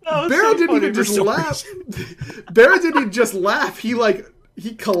 down. Barra didn't even just laugh. Barra didn't even just laugh.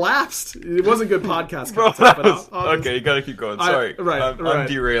 He collapsed. It wasn't good podcast Bro, content. But I'll okay, you gotta keep going. Sorry, I'm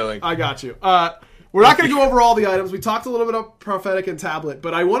derailing. I got you. We're not going to go over all the items. We talked a little bit about Prophetic and Tablet,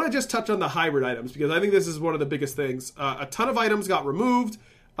 but I want to just touch on the hybrid items because I think this is one of the biggest things. A ton of items got removed.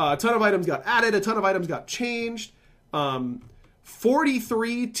 A ton of items got added. A ton of items got changed.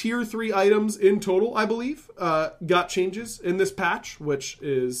 43 Tier 3 items in total, I believe, got changes in this patch, which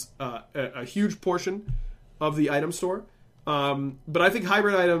is a huge portion of the item store. But I think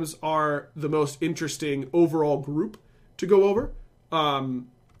hybrid items are the most interesting overall group to go over.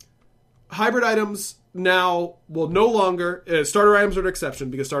 Hybrid items now will no longer... starter items are an exception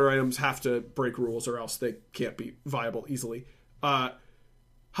because starter items have to break rules or else they can't be viable easily.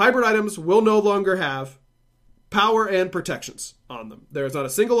 Hybrid items will no longer have power and protections on them. There is not a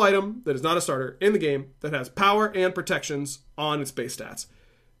single item that is not a starter in the game that has power and protections on its base stats.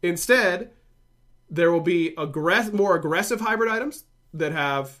 Instead, there will be more aggressive hybrid items that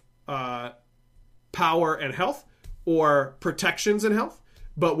have power and health or protections and health,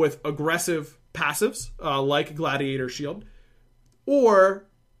 but with aggressive passives like Gladiator Shield, or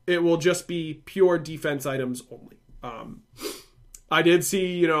it will just be pure defense items only. I did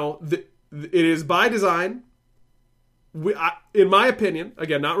see, it is by design. In my opinion,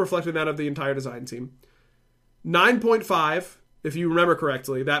 again, not reflecting that of the entire design team, 9.5, if you remember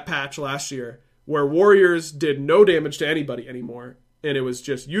correctly, that patch last year, where Warriors did no damage to anybody anymore, and it was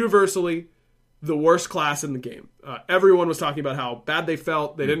just universally the worst class in the game. Everyone was talking about how bad they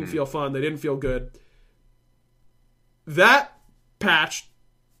felt. They didn't feel fun. They didn't feel good. That patch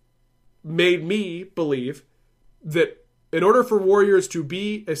made me believe that in order for Warriors to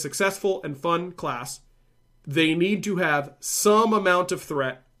be a successful and fun class, they need to have some amount of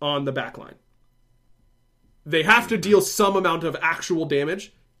threat on the backline. They have to deal some amount of actual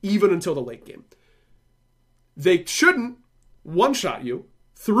damage, even until the late game. They shouldn't one-shot you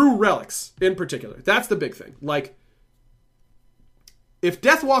through relics in particular. That's the big thing. Like, if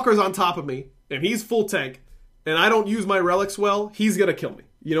Deathwalker's on top of me and he's full tank and I don't use my relics well, he's going to kill me.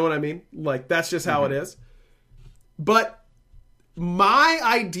 You know what I mean? Like, that's just how it is. But my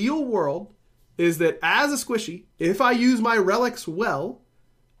ideal world is that as a squishy, if I use my relics well,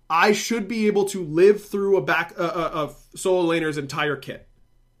 I should be able to live through a solo laner's entire kit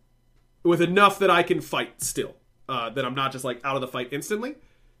with enough that I can fight still. That I'm not just like out of the fight instantly.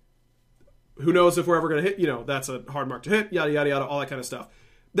 Who knows if we're ever going to hit, that's a hard mark to hit, yada, yada, yada, all that kind of stuff.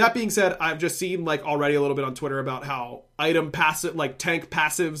 That being said, I've just seen like already a little bit on Twitter about how item passive, like tank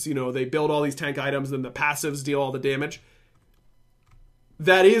passives, they build all these tank items, then the passives deal all the damage.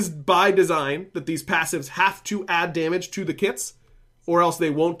 That is by design that these passives have to add damage to the kits or else they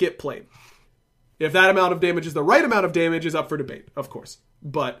won't get played. If that amount of damage is the right amount of damage is up for debate, of course.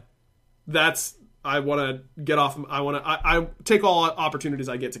 But I want to get off. I take all opportunities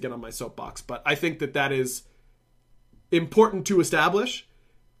I get to get on my soapbox, but I think that is important to establish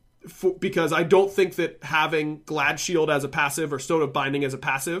because I don't think that having Glad Shield as a passive or Stone of Binding as a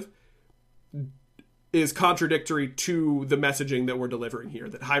passive is contradictory to the messaging that we're delivering here,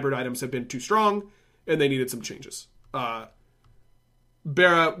 that hybrid items have been too strong and they needed some changes.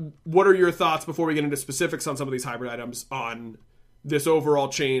 Barra, what are your thoughts before we get into specifics on some of these hybrid items on this overall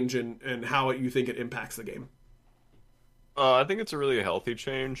change and how you think it impacts the game? I think it's a really healthy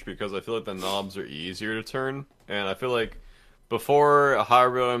change because I feel like the knobs are easier to turn, and I feel like before,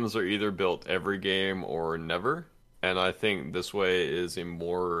 hybrid items are either built every game or never, and I think this way is a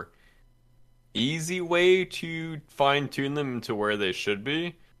more easy way to fine-tune them to where they should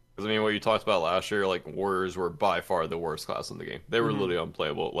be. Because, what you talked about last year, like, Warriors were by far the worst class in the game. They were literally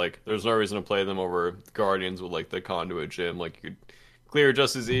unplayable. Like, there's no reason to play them over Guardians with, like, the Conduit gym. Like, you could clear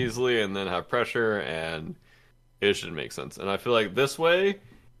just as easily and then have pressure, and it should make sense. And I feel like this way,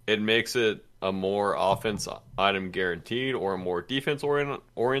 it makes it a more offense item guaranteed or a more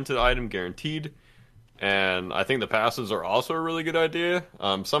defense-oriented item guaranteed. And I think the passives are also a really good idea.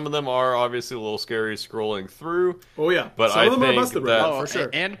 Some of them are obviously a little scary scrolling through. Oh, yeah. But some of them are busted right, for sure.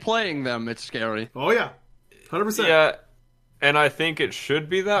 And playing them, it's scary. Oh, yeah. 100%. Yeah, and I think it should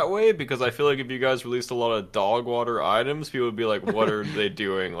be that way because I feel like if you guys released a lot of dog water items, people would be like, what are they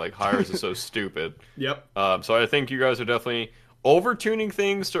doing? Like, Hires is so stupid. Yep. So I think you guys are definitely... Over-tuning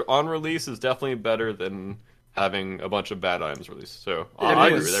things on release is definitely better than having a bunch of bad items released. So I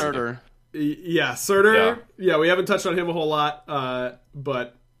agree with everything. Yeah, Surtur. Yeah, we haven't touched on him a whole lot,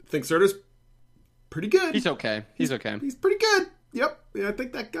 but I think Surtur's pretty good. He's okay. He's okay. He's pretty good. Yep. Yeah, I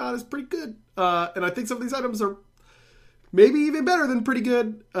think that god is pretty good. And I think some of these items are maybe even better than pretty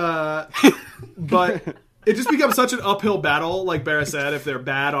good. But it just becomes such an uphill battle, like Barra said, if they're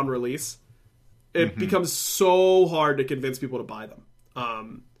bad on release. It becomes so hard to convince people to buy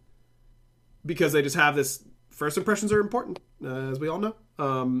them. Because they just have this... First impressions are important, as we all know.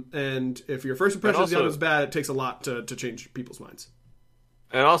 And if your first impression of the item is bad, it takes a lot to change people's minds.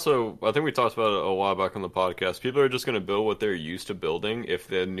 And also, I think we talked about it a while back on the podcast. People are just going to build what they're used to building if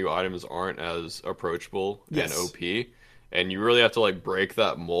the new items aren't as approachable and OP. And you really have to like break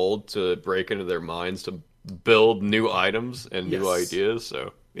that mold to break into their minds to build new items and new ideas.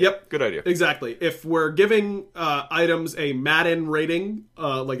 So, good idea. Exactly. If we're giving items a Madden rating,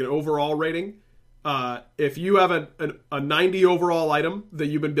 like an overall rating, if you have a 90 overall item that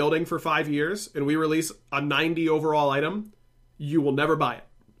you've been building for 5 years, and we release a 90 overall item, you will never buy it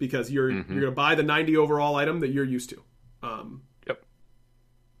because you're going to buy the 90 overall item that you're used to.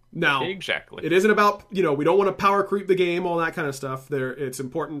 Now, exactly. It isn't about, we don't want to power creep the game, all that kind of stuff. It's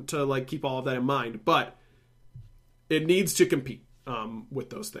important to like keep all of that in mind, but it needs to compete with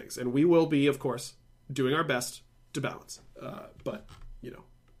those things, and we will be, of course, doing our best to balance. But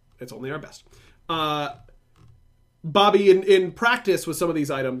it's only our best. Bobby, in practice with some of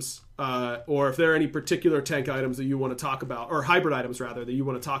these items, or if there are any particular tank items that you want to talk about, or hybrid items rather that you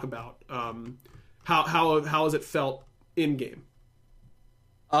want to talk about, how has it felt in game?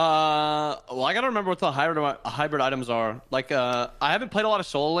 Well, I gotta remember what the hybrid items are. Like, I haven't played a lot of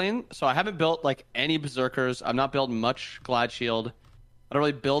solo lane, so I haven't built like any berserkers. I'm not building much Glad Shield. I don't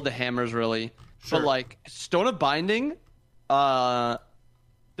really build the hammers really, but like Stone of Binding, the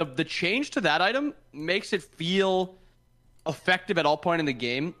change to that item makes it feel effective at all point in the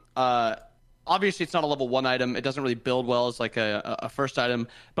game. Obviously, it's not a level 1 item. It doesn't really build well as like a first item.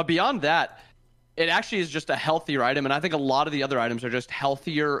 But beyond that, it actually is just a healthier item. And I think a lot of the other items are just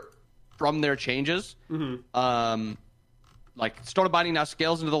healthier from their changes. Like Stone of Binding now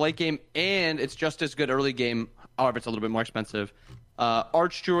scales into the late game, and it's just as good early game. However, it's a little bit more expensive.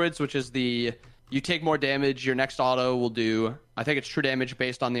 Arch Druids, which is you take more damage, your next auto will do, I think it's true damage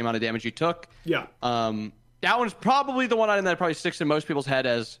based on the amount of damage you took. Yeah. That one's probably the one item that probably sticks in most people's head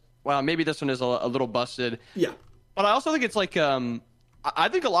as, well, maybe this one is a little busted. Yeah. But I also think it's like, I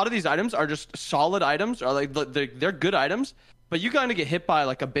think a lot of these items are just solid items, or like they're good items, but you kind of get hit by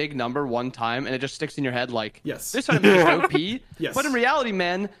like a big number one time, and it just sticks in your head like, this item is OP. Yes. But in reality,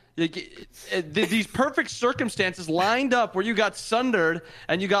 man, these perfect circumstances lined up where you got sundered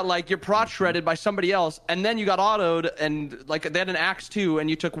and you got like your prot shredded by somebody else, and then you got autoed and like they had an axe too, and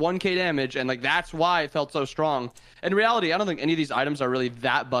you took 1k damage, and like that's why it felt so strong. In reality, I don't think any of these items are really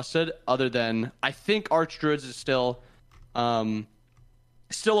that busted, other than I think Arch Druids is still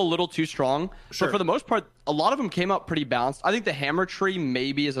a little too strong. Sure. But for the most part, a lot of them came out pretty balanced. I think the Hammer Tree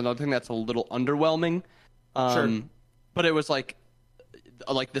maybe is another thing that's a little underwhelming. But it was like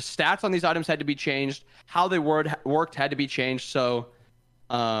the stats on these items had to be changed. How they worked had to be changed. So,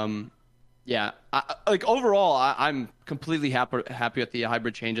 yeah. Overall, I'm completely happy with the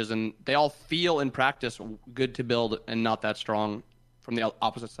hybrid changes, and they all feel in practice good to build and not that strong from the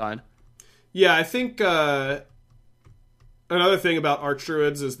opposite side. Yeah, I think... Another thing about Arch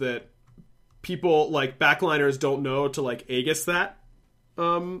Druids is that people, like, backliners don't know to, like, Aegis that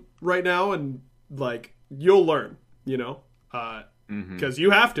right now, and, like, you'll learn, because you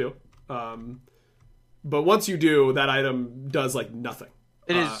have to. But once you do, that item does, like, nothing.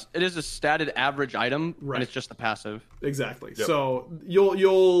 It is a statted average item, and it's just the passive. Exactly. Yep. So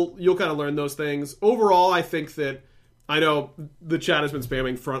you'll kind of learn those things. Overall, I think that I know the chat has been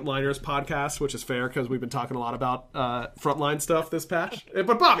spamming Frontliners podcast, which is fair because we've been talking a lot about frontline stuff this patch.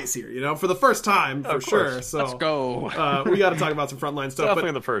 But Bobby's here, for the first time, for sure. So let's go. We got to talk about some frontline stuff.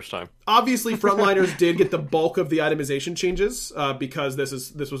 Definitely the first time. Obviously, Frontliners did get the bulk of the itemization changes because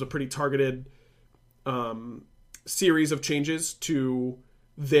this was a pretty targeted series of changes to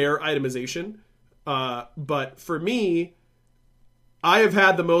their itemization. But for me, I have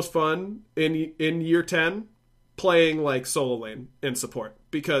had the most fun in year 10 playing like solo lane and support,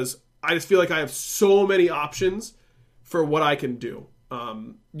 because I just feel like I have so many options for what I can do.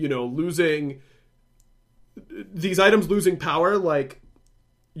 Losing these items, losing power, like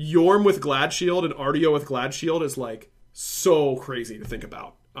Yorm with Glad Shield and Artio with Glad Shield is like so crazy to think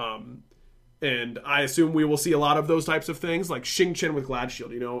about. And I assume we will see a lot of those types of things, like Xing Chen with Glad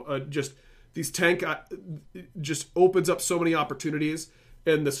Shield, just these tank just opens up so many opportunities.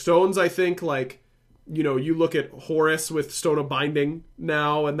 And the stones, I think, like, you look at Horus with Stone of Binding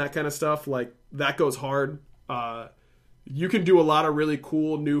now and that kind of stuff, like that goes hard. You can do a lot of really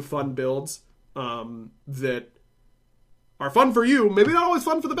cool, new, fun builds that are fun for you. Maybe not always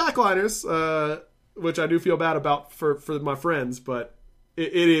fun for the backliners, which I do feel bad about for my friends, but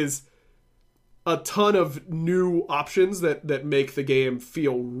it is a ton of new options that make the game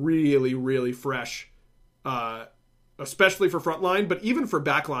feel really, really fresh, especially for frontline, but even for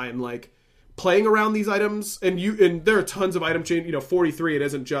backline, like playing around these items, and there are tons of item change. 43. It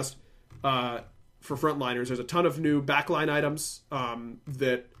isn't just for frontliners. There's a ton of new backline items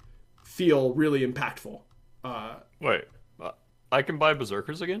that feel really impactful. Wait, I can buy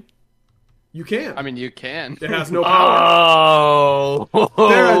Berserkers again? You can. I mean, you can. It has no power. Oh,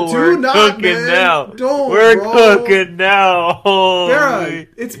 we're cooking man. Now. We're cooking now. Dara,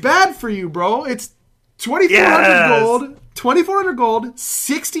 it's bad for you, bro. It's 2,400 gold, 2,400 gold,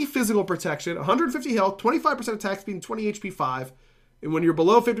 60 physical protection, 150 health, 25% attack speed, and 20 HP 5. And when you're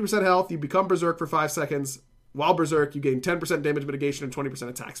below 50% health, you become Berserk for 5 seconds. While Berserk, you gain 10% damage mitigation and 20%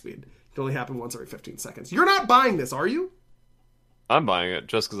 attack speed. It can only happen once every 15 seconds. You're not buying this, are you? I'm buying it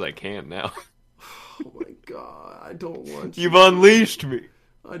just because I can now. Oh my god, I don't want you. You've unleashed me.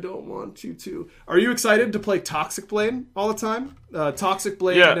 I don't want you to. Are you excited to play Toxic Blade all the time? Toxic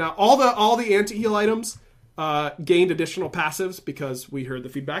Blade, now all the anti-heal items gained additional passives because we heard the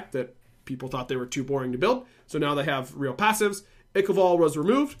feedback that people thought they were too boring to build. So now they have real passives. Ichaival was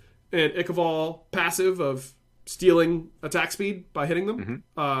removed, and Ichaival passive of stealing attack speed by hitting them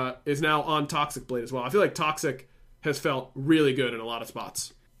is now on Toxic Blade as well. I feel like Toxic has felt really good in a lot of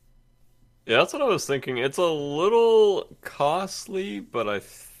spots. Yeah, that's what I was thinking. It's a little costly, but I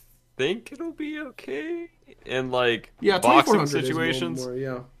think it'll be okay in boxing situations.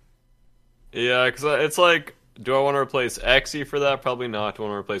 More, yeah, because it's like, do I want to replace Xe for that? Probably not. Do I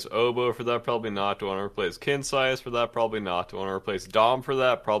want to replace Oboe for that? Probably not. Do I want to replace Kinsias for that? Probably not. Do I want to replace Dom for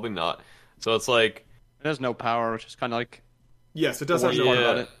that? Probably not. So it's like, it has no power, which is kind of like... Yes, it does have no power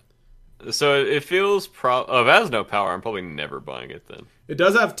about it. So it feels... if it has no power, I'm probably never buying it then. It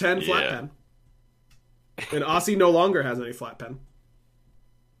does have 10 flat pen. And Aussie no longer has any flat pen.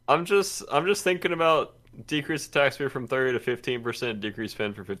 I'm just thinking about decreased attack speed from 30 to 15%, decreased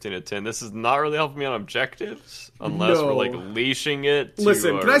pen from 15 to 10. This is not really helping me on objectives unless we're leashing it to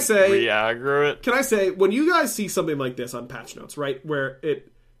Listen, can I say, re-aggro it. Can I say, when you guys see something like this on patch notes, right, where it's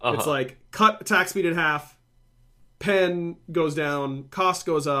like cut attack speed in half, pen goes down, cost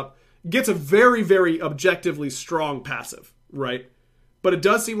goes up, gets a very, very objectively strong passive, right? But it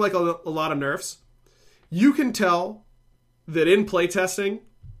does seem like a lot of nerfs. You can tell that in playtesting,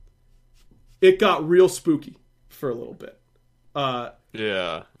 it got real spooky for a little bit.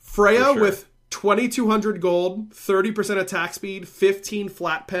 Freya with 2,200 gold, 30% attack speed, 15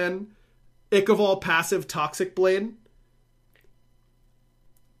 flat pen, Ichaival passive Toxic Blade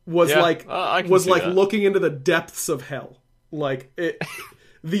was looking into the depths of hell. Like it.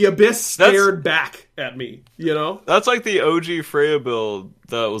 The Abyss stared back at me, That's like the OG Freya build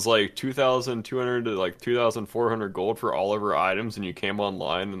that was like 2,200 to like 2,400 gold for all of her items, and you came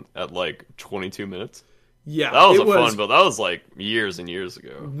online at like 22 minutes. Yeah. That was fun build. That was like years and years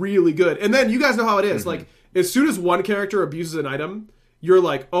ago. Really good. And then you guys know how it is. Like, as soon as one character abuses an item, you're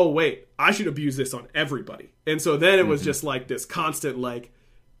like, oh, wait, I should abuse this on everybody. And so then it was just like this constant, like,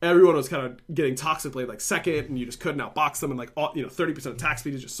 everyone was kind of getting Toxic Blade like second, and you just couldn't outbox them, and 30% attack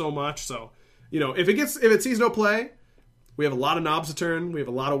speed is just so much. So, if it sees no play, we have a lot of knobs to turn. We have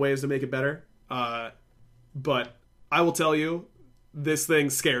a lot of ways to make it better. But I will tell you, this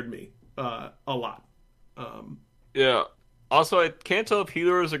thing scared me a lot. Yeah. Also, I can't tell if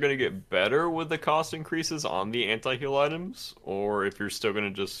healers are going to get better with the cost increases on the anti-heal items, or if you're still going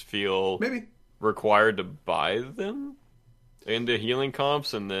to just feel required to buy them into healing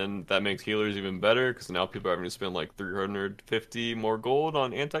comps, and then that makes healers even better because now people are having to spend like 350 more gold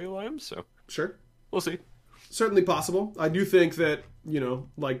on anti-heal items. So sure, we'll see. Certainly possible. I do think that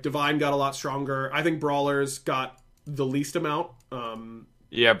Divine got a lot stronger. I think Brawlers got the least amount.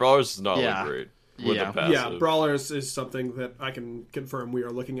 Brawlers is not look great with the passive. Yeah, Brawlers is something that I can confirm we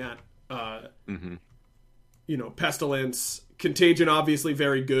are looking at. Pestilence, Contagion, obviously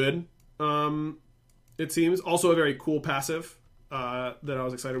very good. It seems also a very cool passive that I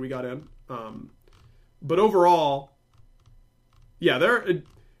was excited we got in. But overall,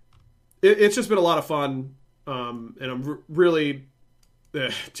 it's just been a lot of fun, and I'm really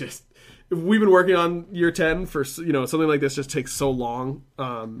we've been working on year 10 for something like this just takes so long,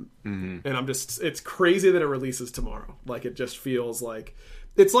 and it's crazy that it releases tomorrow. Like it just feels like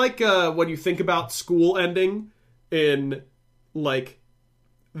it's like when you think about school ending in like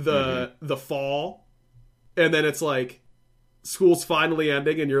the fall. And then it's like, school's finally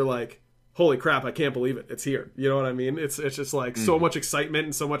ending, and you're like, holy crap, I can't believe it. It's here. You know what I mean? It's just like so much excitement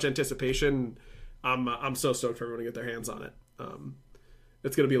and so much anticipation. I'm so stoked for everyone to get their hands on it.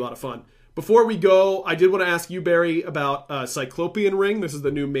 It's going to be a lot of fun. Before we go, I did want to ask you, Barry, about Cyclopean Ring. This is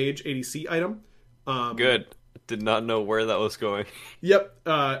the new Mage ADC item. Good. Did not know where that was going. Yep,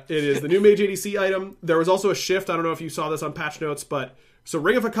 it is the new Mage ADC item. There was also a shift. I don't know if you saw this on patch notes, but so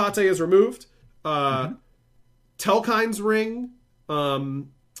Ring of Hecate is removed. Telkine's Ring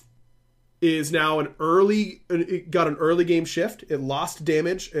is now it got an early game shift. It lost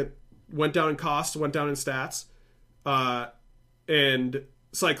damage. It went down in cost, went down in stats. And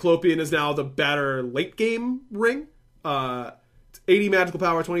Cyclopean is now the better late game ring. 80 magical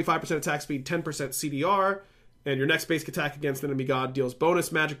power, 25% attack speed, 10% CDR. And your next basic attack against an enemy god deals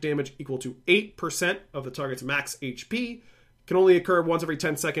bonus magic damage equal to 8% of the target's max HP. Can only occur once every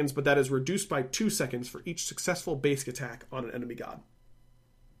 10 seconds, but that is reduced by 2 seconds for each successful basic attack on an enemy god.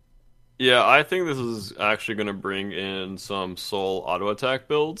 Yeah, I think this is actually going to bring in some soul auto attack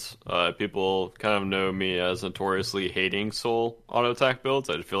builds. People kind of know me as notoriously hating soul auto attack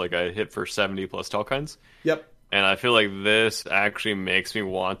builds. I feel like I hit for 70 plus Telkines. Yep. And I feel like this actually makes me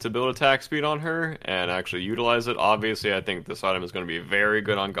want to build attack speed on her and actually utilize it. Obviously, I think this item is going to be very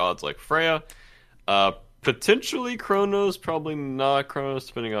good on gods like Freya. Potentially Chronos, probably not Chronos,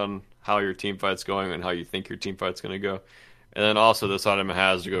 depending on how your team fight's going and how you think your team fight's going to go. And then also this item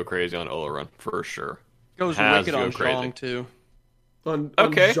has to go crazy on Olorun, for sure. Goes wicked on Zhong, too. On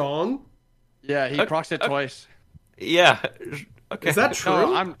Zhong? Yeah, he procs it twice. Yeah. Okay. Is that true?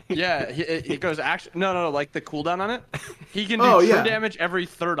 No, he goes actually no, like the cooldown on it. He can do true damage every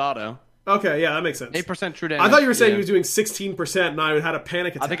third auto. Okay, yeah, that makes sense. 8% true damage. I thought you were saying he was doing 16% and I had a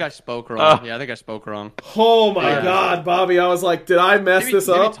panic attack. I think I spoke wrong. Yeah, I think I spoke wrong. Oh my god, Bobby. I was like, did I mess this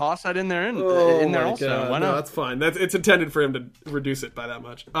up? Maybe toss that in there in there also. God. Why not? No, that's fine. It's intended for him to reduce it by that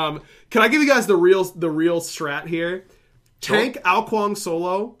much. Can I give you guys the real strat here? Sure. Tank Ao Kuang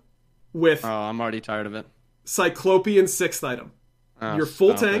solo with I'm already tired of it. Cyclopean 6th item. You're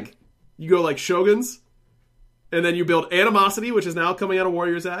full tank. You go like Shoguns. And then you build Animosity, which is now coming out of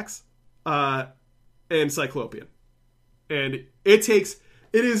Warrior's Axe. And Cyclopean. And it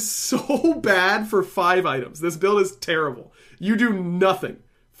is so bad for 5 items. This build is terrible. You do nothing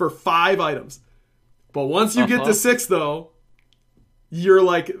for 5 items. But once you get to 6, though, you're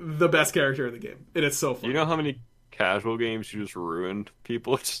like the best character in the game. And it's so fun. You know how many casual games you just ruined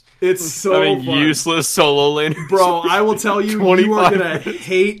people? It's so fun. Useless solo laners. Bro, I will tell you, you are going to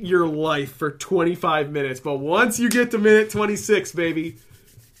hate your life for 25 minutes. But once you get to minute 26, baby,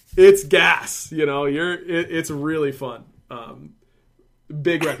 it's gas. You know, it's really fun.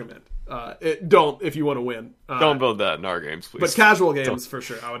 Big recommend. Don't if you want to win. Don't build that in our games, please. But casual games for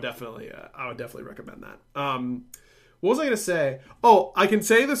sure. I would definitely recommend that. What was I going to say? Oh, I can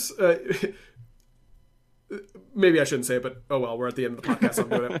say this. Maybe I shouldn't say it, but oh well, we're at the end of the podcast. I'm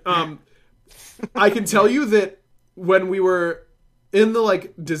doing it. I can tell you that when we were in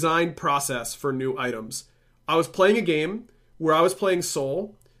the design process for new items, I was playing a game where I was playing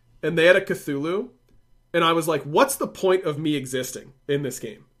Soul, and they had a Cthulhu, and I was like, "What's the point of me existing in this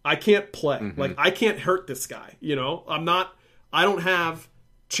game? I can't play. Mm-hmm. I can't hurt this guy. You know, I don't have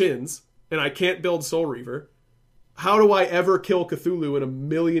chins, and I can't build Soul Reaver. How do I ever kill Cthulhu in a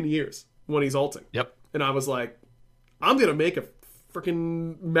million years when he's ulting?" Yep. And I was like, I'm going to make a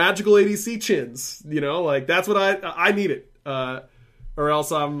freaking magical ADC chins. You know, that's what I need it. Or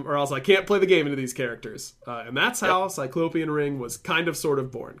else I can't play the game into these characters. And that's how Cyclopean Ring was kind of sort of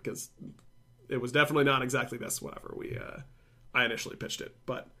born, because it was definitely not exactly this whenever I initially pitched it.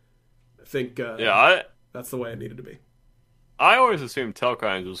 But I think that's the way it needed to be. I always assumed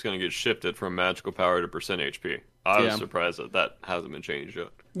Telkines was going to get shifted from magical power to percent HP. I was surprised that hasn't been changed yet.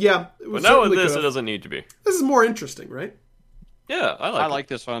 Yeah. But now with this, it doesn't need to be. This is more interesting, right? Yeah, I like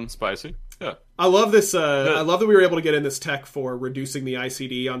this one. Spicy. Yeah. I love this. I love that we were able to get in this tech for reducing the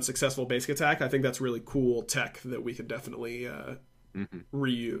ICD on successful basic attack. I think that's really cool tech that we could definitely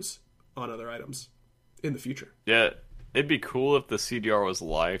reuse on other items in the future. Yeah, it'd be cool if the CDR was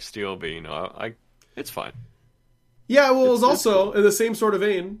lifesteal, but it's fine. Yeah, well, it was also in the same sort of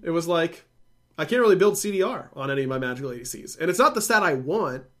vein. It was like, I can't really build CDR on any of my magical ADCs. And it's not the stat I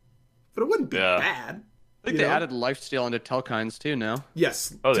want, but it wouldn't be bad. I think they added lifesteal into Telkines too now.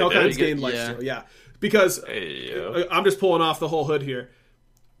 Yes, Telkines gained lifesteal, yeah. Because I'm just pulling off the whole hood here.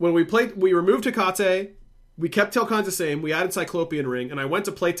 When we removed Hecate, we kept Telkines the same, we added Cyclopean Ring, and I went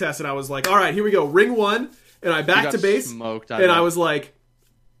to playtest and I was like, all right, here we go, Ring 1, and I backed to base, I was like,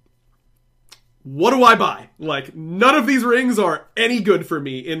 what do I buy? None of these rings are any good for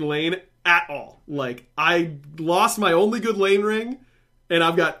me in lane at all. I lost my only good lane ring, and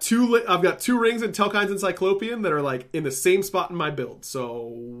I've got two rings in Telkines and Cyclopean that are in the same spot in my build.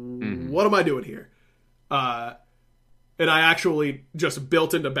 So what am I doing here? And And I actually just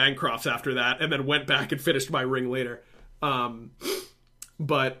built into Bancrofts after that and then went back and finished my ring later.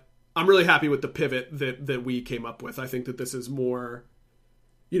 But I'm really happy with the pivot that we came up with. I think that this is more...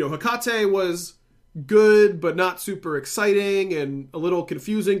 Hecate was good, but not super exciting and a little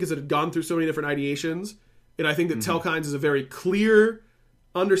confusing because it had gone through so many different ideations. And I think that Telkynes is a very clear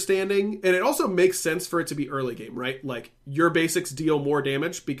understanding. And it also makes sense for it to be early game, right? Like, your basics deal more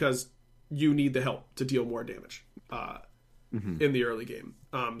damage because you need the help to deal more damage in the early game.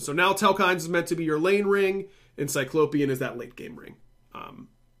 So now Telkynes is meant to be your lane ring, and Cyclopean is that late game ring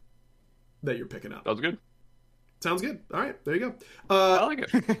that you're picking up. That was good. Sounds good. All right, there you go. I like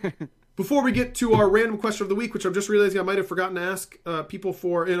it. Before we get to our random question of the week, which I'm just realizing I might have forgotten to ask people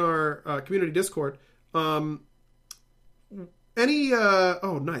for in our community Discord, oh,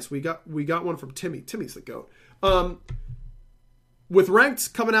 nice. We got one from Timmy. Timmy's the goat. With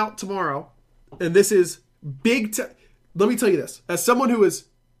ranked coming out tomorrow, and this is big. Let me tell you this: as someone who it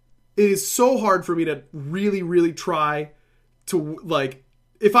is so hard for me to really, really try to like.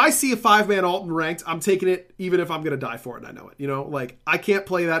 If I see a 5-man alt in ranked, I'm taking it even if I'm going to die for it and I know it. I can't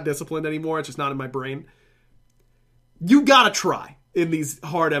play that disciplined anymore. It's just not in my brain. You got to try in these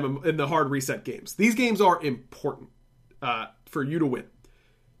in the hard reset games. These games are important for you to win.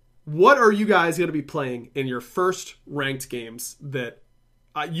 What are you guys going to be playing in your first ranked games that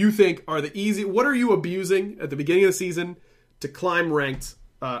you think are the easy? What are you abusing at the beginning of the season to climb ranked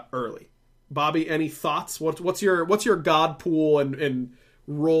early? Bobby, any thoughts? What's your god pool and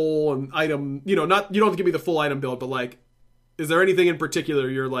role and item, you don't have to give me the full item build, but is there anything in particular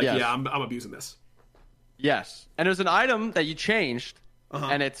you're like, yes. Yeah, I'm abusing this? Yes. And there's an item that you changed,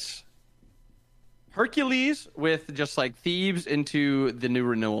 and it's Hercules with just Thieves into the new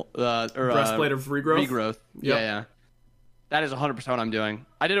renewal, Breastplate of Regrowth. Yep. Yeah. That is 100% what I'm doing.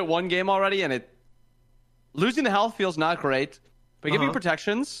 I did it one game already, and losing the health feels not great, but giving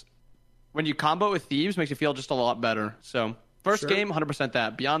protections when you combo with Thieves makes you feel just a lot better. So first game, 100%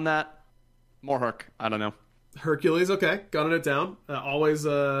 that. Beyond that, more Herc. I don't know. Hercules, okay. Gunning it down. Always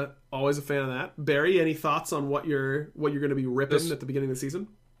a fan of that. Barry, any thoughts on what you're going to be ripping at the beginning of the season?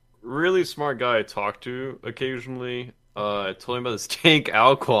 Really smart guy I talk to occasionally. I told him about this Tank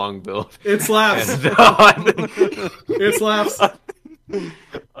Alquang build. It slaps. It slaps.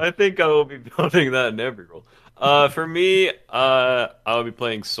 I think I will be building that in every role. For me, I'll be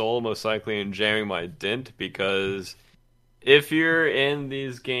playing Soul most likely and jamming my Dint because if you're in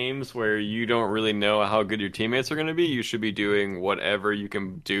these games where you don't really know how good your teammates are going to be, you should be doing whatever you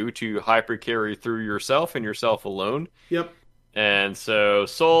can do to hyper carry through yourself and yourself alone. Yep. And so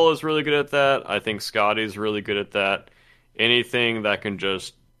Soul is really good at that. I think Scotty's really good at that. Anything that can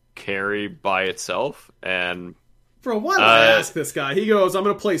just carry by itself. And bro, why did I ask this guy? He goes, "I'm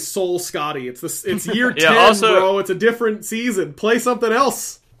going to play Soul Scotty. It's year 10, bro. It's a different season. Play something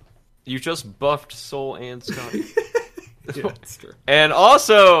else." You just buffed Soul and Scotty. Yeah, that's true. And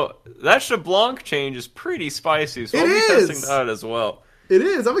also, that Shablanc change is pretty spicy, so I'll be testing that as well. It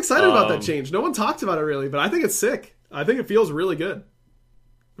is. I'm excited about that change. No one talked about it really, but I think it's sick. I think it feels really good.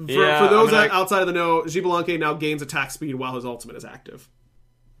 For those outside of the know, Xbalanque now gains attack speed while his ultimate is active.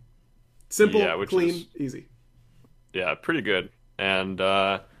 Simple, clean, easy. Yeah, pretty good. And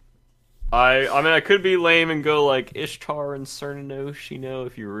I could be lame and go Ishtar and Cernoshino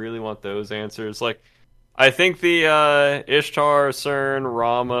if you really want those answers. I think the Ishtar, Cern,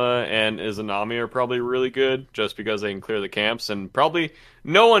 Rama, and Izanami are probably really good just because they can clear the camps, and probably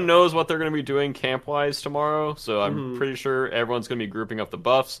no one knows what they're going to be doing camp-wise tomorrow, so I'm pretty sure everyone's going to be grouping up the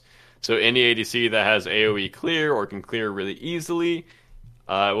buffs. So any ADC that has AoE clear or can clear really easily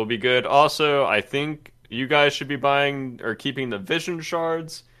will be good. Also, I think you guys should be buying or keeping the Vision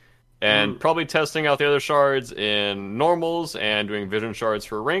Shards, and probably testing out the other shards in normals and doing Vision Shards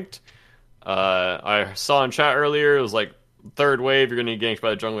for ranked. I saw in chat earlier, it was third wave, you're going to get ganked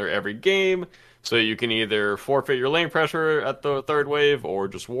by the jungler every game, so you can either forfeit your lane pressure at the third wave, or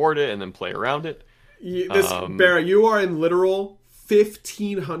just ward it and then play around it. Barra, you are in literal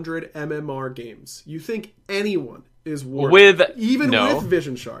 1,500 MMR games. You think anyone is warded with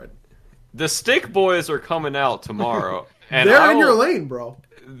Vision Shard? The Stick Boys are coming out tomorrow. And they're in your lane, bro.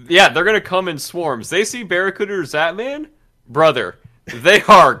 Yeah, they're going to come in swarms. They see Barracuda or Zatman? Brother. They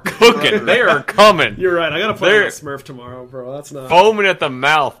are cooking. They are coming. You're right. I gotta play my Smurf tomorrow, bro. That's not foaming at the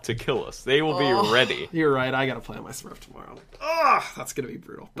mouth to kill us. They will be ready. You're right. I gotta play my Smurf tomorrow. That's gonna be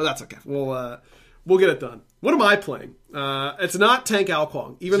brutal, but that's okay. We'll get it done. What am I playing? It's not Tank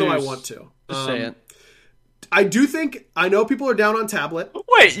Alquang, even though I want to. Just say it. I do think I know people are down on Tablet.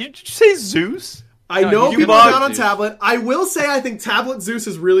 Wait, you say Zeus? I No, know you people can are down on Zeus. tablet. I will say I think tablet Zeus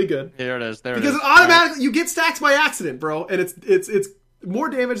is really good. There it is. There Because it is. automatically you get stacks by accident, bro, and it's more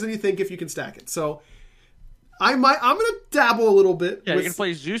damage than you think if you can stack it. So I'm gonna dabble a little bit. Yeah, with, you can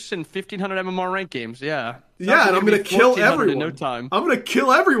play Zeus in 1500 MMR rank games. Yeah. Yeah, and I'm gonna kill 1400 everyone in no time. I'm gonna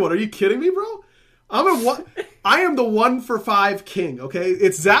kill everyone. Are you kidding me, bro? I am the 1-for-5 king. Okay,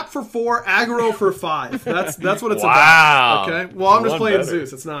 it's Zap for 4, aggro for 5. That's what it's Wow. about. Okay, well I'm just One playing better.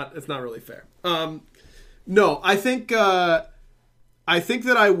 Zeus. It's not really fair. No, I think that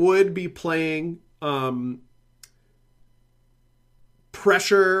I would be playing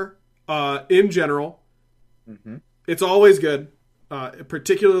pressure in general. It's always good,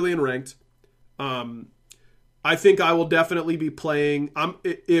 particularly in ranked. I think I will definitely be playing.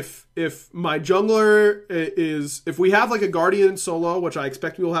 If my jungler is, if we have like a Guardian solo, which I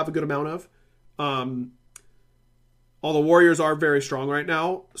expect we will have a good amount of. All the warriors are very strong right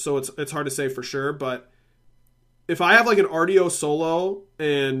now, so it's hard to say for sure. But if I have like an RDO solo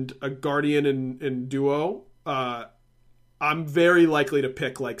and a Guardian in duo, I'm very likely to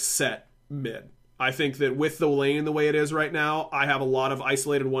pick like set mid. I think that with the lane the way it is right now, I have a lot of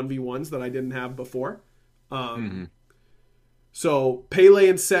isolated 1v1s that I didn't have before. So Pele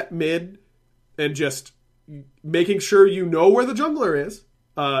and set mid and just making sure you know where the jungler is.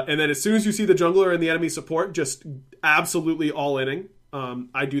 And then as soon as you see the jungler and the enemy support, just absolutely all inning.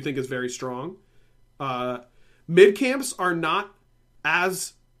 I do think is very strong. Mid camps are not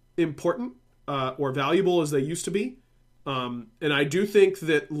as important or valuable as they used to be. And I do think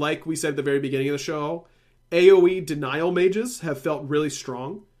that, like we said at the very beginning of the show, AoE denial mages have felt really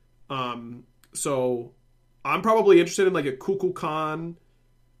strong. So I'm probably interested in like a Kukulkan,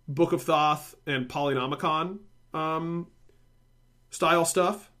 Book of Thoth, and Polynomicon style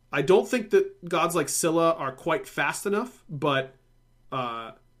stuff. I don't think that gods like Scylla are quite fast enough, but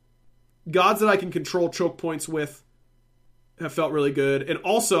gods that I can control choke points with have felt really good. And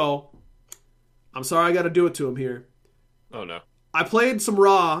also, I'm sorry I got to do it to him here. Oh no. I played some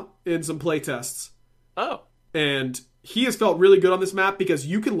Ra in some playtests, Oh. and he has felt really good on this map because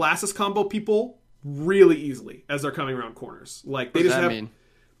you can Lassus combo people really easily as they're coming around corners. Like they What does just that have. mean?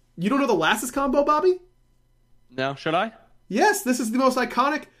 You don't know the Lassus combo, Bobby? No, should I? Yes, this is the most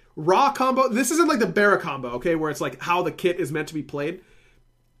iconic Ra combo. This isn't like the Barra combo, okay, where it's like how the kit is meant to be played.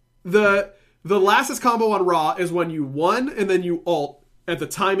 The Lassus combo on Ra is when you 1 and then you ult at the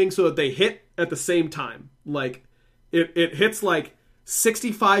timing so that they hit at the same time. Like it hits like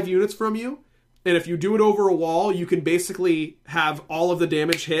 65 units from you, and if you do it over a wall, you can basically have all of the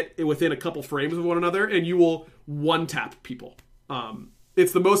damage hit within a couple frames of one another, and you will one-tap people.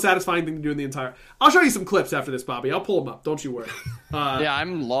 It's the most satisfying thing to do in the entire... I'll show you some clips after this, Bobby. I'll pull them up. Don't you worry. Yeah,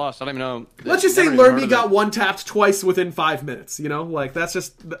 I'm lost. I don't even know. Let's just say Never even Learn heard Me of got it. one-tapped twice within 5 minutes. You know? Like, that's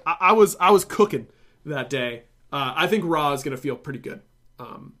just... I was cooking that day. I think Ra is going to feel pretty good.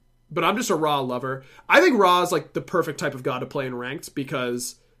 But I'm just a Ra lover. I think Ra is like the perfect type of god to play in ranked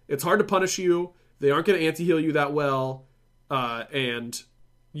because it's hard to punish you. They aren't going to anti-heal you that well. And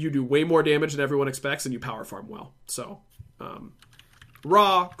you do way more damage than everyone expects, and you power farm well. So,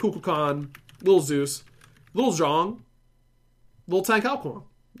 Ra, Kukulkan, Lil Zeus, Lil Zhong, Lil Tank Alquan,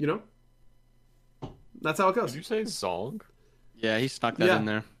 you know? That's how it goes. Did you say Zong? Yeah, he snuck that Yeah. in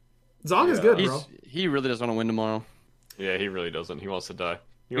there. Zong is good, bro. He really doesn't want to win tomorrow. Yeah, he really doesn't. He wants to die.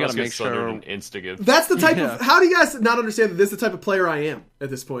 He We wants gotta to get make sure- sundered and insta-give. That's the type Yeah. of... How do you guys not understand that this is the type of player I am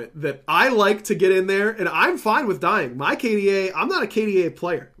at this point? That I like to get in there, and I'm fine with dying. My KDA, I'm not a KDA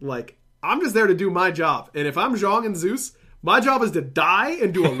player. Like, I'm just there to do my job. And if I'm Zhong and Zeus, my job is to die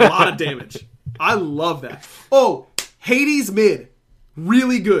and do a lot of damage. I love that. Oh, Hades mid.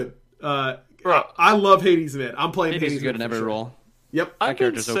 Really good. Bro, I love Hades mid. I'm playing Hades Hades is good mid in for every sure. role. Yep. I've been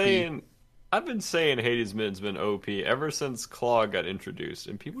character's OP. saying Hades mid's been OP ever since Claw got introduced,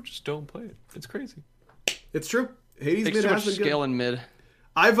 and people just don't play it. It's crazy. It's true. Hades Takes mid too has much been good. skill in mid.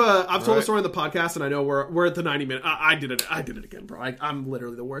 I've told the Right. story in the podcast, and I know we're at the 90-minute. I did it again, bro. I'm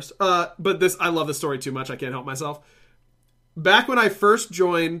literally the worst. But I love this story too much. I can't help myself. Back when I first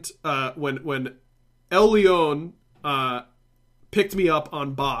joined, when El Leon picked me up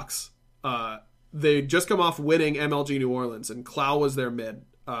on box, they just come off winning MLG New Orleans, and Clow was their mid.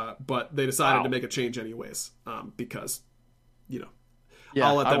 But they decided Wow. to make a change anyways, because, you know, Yeah,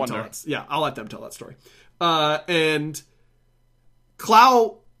 I'll let I them wonder. tell it. Yeah, I'll let them tell that story. And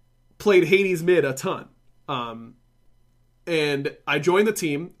Clow played Hades mid a ton. And I joined the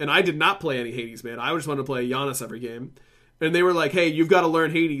team, and I did not play any Hades mid. I just wanted to play Giannis every game. And they were like, hey, you've got to learn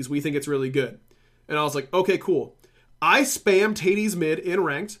Hades. We think it's really good. And I was like, okay, cool. I spammed Hades mid in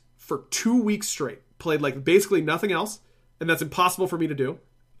ranked for 2 weeks straight. Played like basically nothing else. And that's impossible for me to do.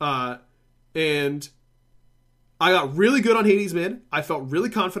 And I got really good on Hades mid. I felt really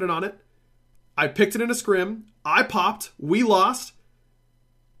confident on it. I picked it in a scrim. I popped. We lost.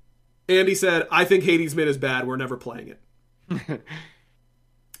 Andy said, I think Hades mid is bad. We're never playing it.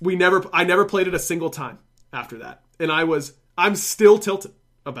 I never played it a single time after that. And I'm still tilted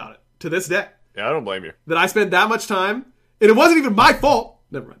about it to this day. Yeah, I don't blame you. That I spent that much time, and it wasn't even my fault.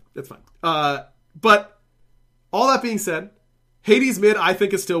 Never mind. It's fine. But all that being said, Hades mid I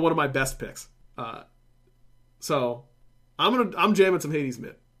think is still one of my best picks. So I'm jamming some Hades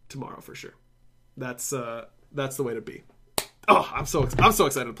mid tomorrow for sure. That's the way to be. Oh, I'm so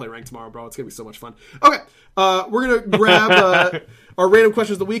excited to play ranked tomorrow, bro. It's gonna be so much fun. Okay, we're gonna grab our random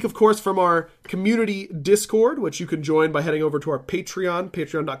questions of the week, of course, from our community Discord, which you can join by heading over to our Patreon,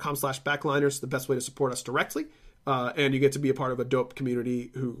 patreon.com/backliners, the best way to support us directly. And you get to be a part of a dope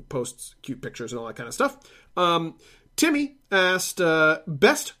community who posts cute pictures and all that kind of stuff. Timmy asked,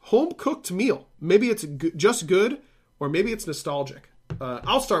 best home-cooked meal. Maybe it's just good, or maybe it's nostalgic.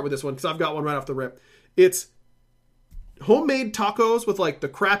 I'll start with this one because I've got one right off the rip. It's homemade tacos with like the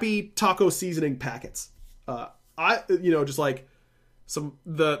crappy taco seasoning packets. Just like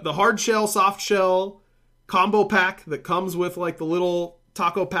the hard shell, soft shell combo pack that comes with like the little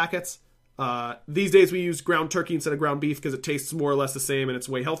taco packets. These days we use ground turkey instead of ground beef because it tastes more or less the same and it's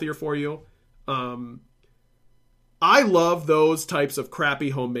way healthier for you. I love those types of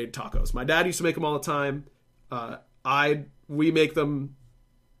crappy homemade tacos. My dad used to make them all the time. We make them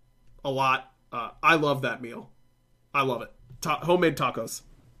a lot. I love that meal. I love it. Homemade tacos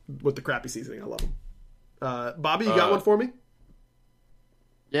with the crappy seasoning. I love them. Bobby, you got one for me?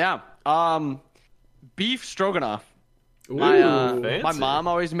 Yeah. Beef stroganoff. Ooh, My mom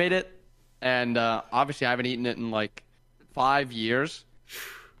always made it, and obviously I haven't eaten it in like 5 years.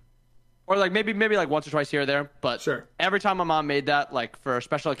 Or like maybe like once or twice here or there. But sure. Every time my mom made that, like for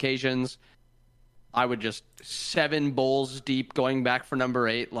special occasions, I would just 7 bowls deep going back for number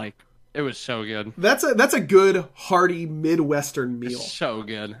 8. Like, it was so good. That's a good, hearty Midwestern meal. It's so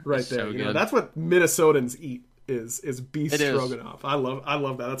good. Right there. So good. That's what Minnesotans eat is beef stroganoff. I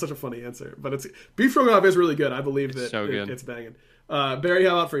love that. That's such a funny answer. But it's beef stroganoff is really good. I believe that it's banging. Barry,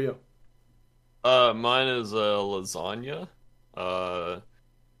 how about for you? Mine is lasagna.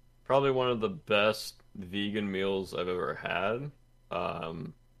 Probably one of the best vegan meals I've ever had.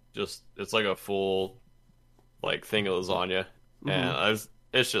 It's like a full like thing of lasagna, and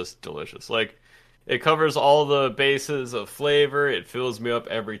it's just delicious. Like, it covers all the bases of flavor. It fills me up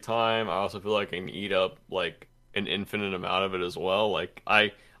every time. I also feel like I can eat up like an infinite amount of it as well. Like,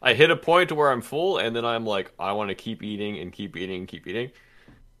 I hit a point to where I'm full, and then I'm like, I want to keep eating and keep eating and keep eating.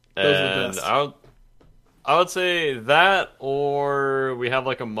 Those are the best. I would say that, or we have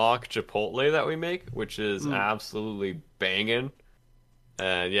like a mock chipotle that we make, which is absolutely banging.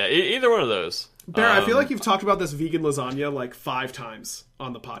 And yeah, either one of those. Bear, I feel like you've talked about this vegan lasagna like 5 times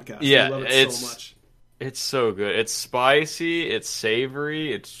on the podcast. Yeah, I love it so much. It's so good. It's spicy, it's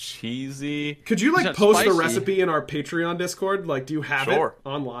savory, it's cheesy. Could you like post the recipe in our Patreon Discord? Like, do you have it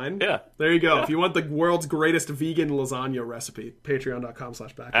online? Yeah. There you go. Yeah. If you want the world's greatest vegan lasagna recipe,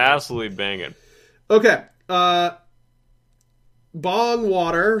 patreon.com/back. Absolutely banging. Okay.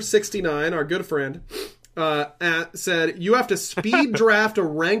 Bongwater69, our good friend, said, you have to speed draft a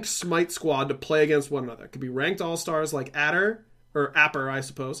ranked Smite squad to play against one another. It could be ranked all-stars like Adder, or Apper, I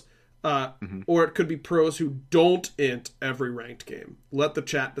suppose. Or it could be pros who don't int every ranked game. Let the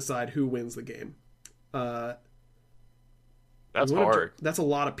chat decide who wins the game. That's hard. That's a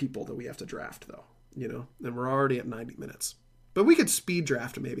lot of people that we have to draft, though. You know? And we're already at 90 minutes. But we could speed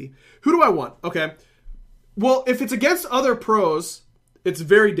draft maybe. Who do I want? Okay. Well, if it's against other pros, it's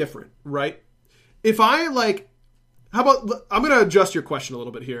very different, right? If I, like... How about... I'm going to adjust your question a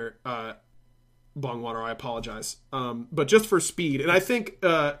little bit here, Bongwater. I apologize. But just for speed, and I think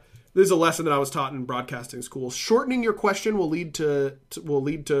this is a lesson that I was taught in broadcasting school. Shortening your question will lead to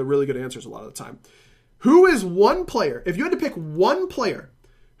really good answers a lot of the time. Who is one player... If you had to pick one player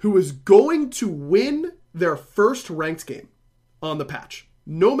who is going to win their first ranked game on the patch,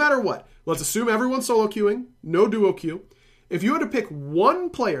 no matter what... Let's assume everyone's solo queuing, no duo queue. If you had to pick one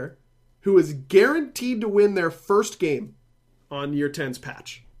player who is guaranteed to win their first game on Year 10's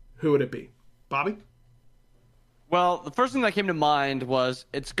patch, who would it be? Bobby? Well, the first thing that came to mind was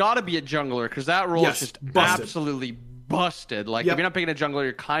it's got to be a jungler, because that role is just absolutely busted. Like, if you're not picking a jungler,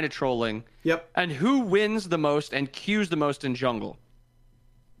 you're kind of trolling. Yep. And who wins the most and queues the most in jungle?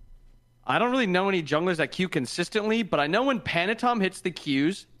 I don't really know any junglers that queue consistently, but I know when Panatom hits the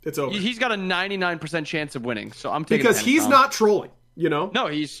queues, it's over. He's got a 99% chance of winning. So I'm taking because Panatom. He's not trolling, you know? No,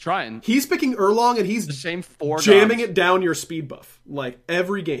 he's trying. He's picking Erlong and he's the same 4 jamming dogs. it down your speed buff like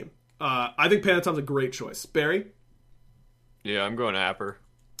every game. I think Panatom's a great choice. Barry? Yeah, I'm going Apper.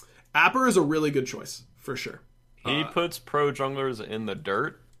 Apper is a really good choice, for sure. He puts pro junglers in the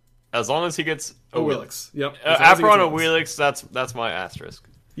dirt. As long as he gets Awilix. Yep. As long as he Apper on gets Awilix, that's my asterisk.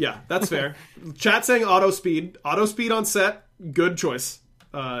 Yeah, that's fair. Chat saying auto speed. Auto speed on set, good choice.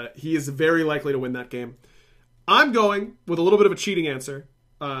 He is very likely to win that game. I'm going with a little bit of a cheating answer.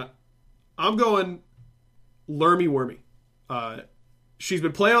 I'm going Lermy Wormy. She's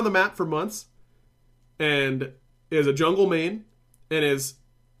been playing on the map for months and is a jungle main and is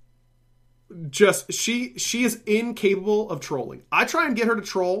just she is incapable of trolling. I try and get her to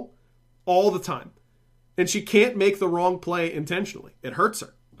troll all the time, and she can't make the wrong play intentionally. It hurts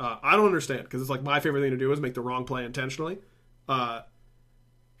her. I don't understand, because it's like my favorite thing to do is make the wrong play intentionally. I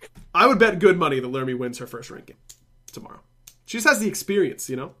would bet good money that Lermy wins her first rank game tomorrow. She just has the experience,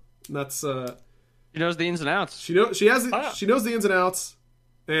 you know. And that's She knows the ins and outs. she knows the ins and outs,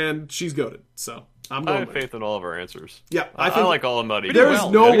 and she's goated. So I'm I going. have faith in all of our answers. Yeah, I think like all of Muddy. there is well.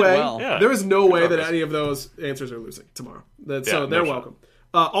 no We did way. well. Yeah. There is no way that Purpose. any of those answers are losing tomorrow. So Yeah, they're no shot. welcome.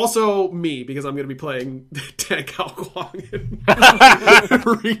 Also, me, because I'm going to be playing Tank Ao Guang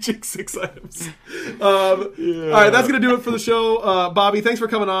and reaching 6 items. All right, that's going to do it for the show. Bobby, thanks for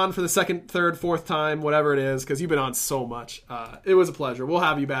coming on for the second, third, fourth time, whatever it is, because you've been on so much. It was a pleasure. We'll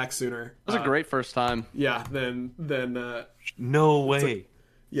have you back sooner. It was a great first time. Yeah, then No way.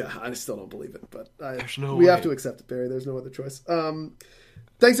 yeah, I still don't believe it, but no we have way. to accept it, Barry. There's no other choice.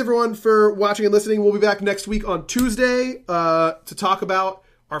 Thanks, everyone, for watching and listening. We'll be back next week on Tuesday to talk about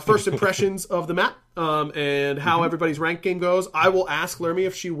our first impressions of the map and how everybody's rank game goes. I will ask Lermy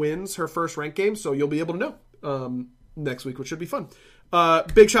if she wins her first rank game, so you'll be able to know next week, which should be fun.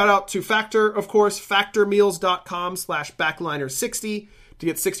 Big shout out to Factor, of course, factormeals.com/backliner60 to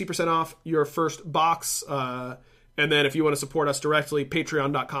get 60% off your first box. And then if you want to support us directly,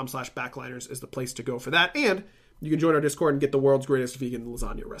 patreon.com/backliners is the place to go for that. And you can join our Discord and get the world's greatest vegan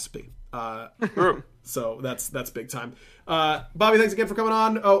lasagna recipe. So that's big time. Bobby, thanks again for coming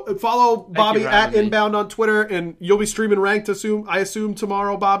on. Oh, follow Bobby for at having me. Inbound on Twitter, and you'll be streaming ranked, I assume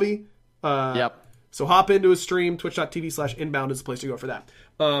tomorrow, Bobby. Yep. So hop into his stream. Twitch.tv/inbound is the place to go for that.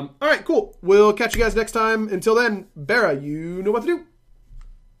 All right, cool. We'll catch you guys next time. Until then, Barra, you know what to do.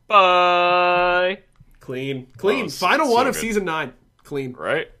 Bye. Clean. Oh, Final so one of good. season 9. Clean.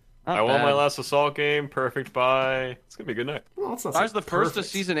 Right? Not I won my bad. last assault game. Perfect bye. It's going to be a good night. Well, it's not I was so the first of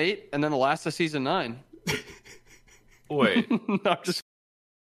perfect. season 8 and then the last of season 9. Wait. No, I'm just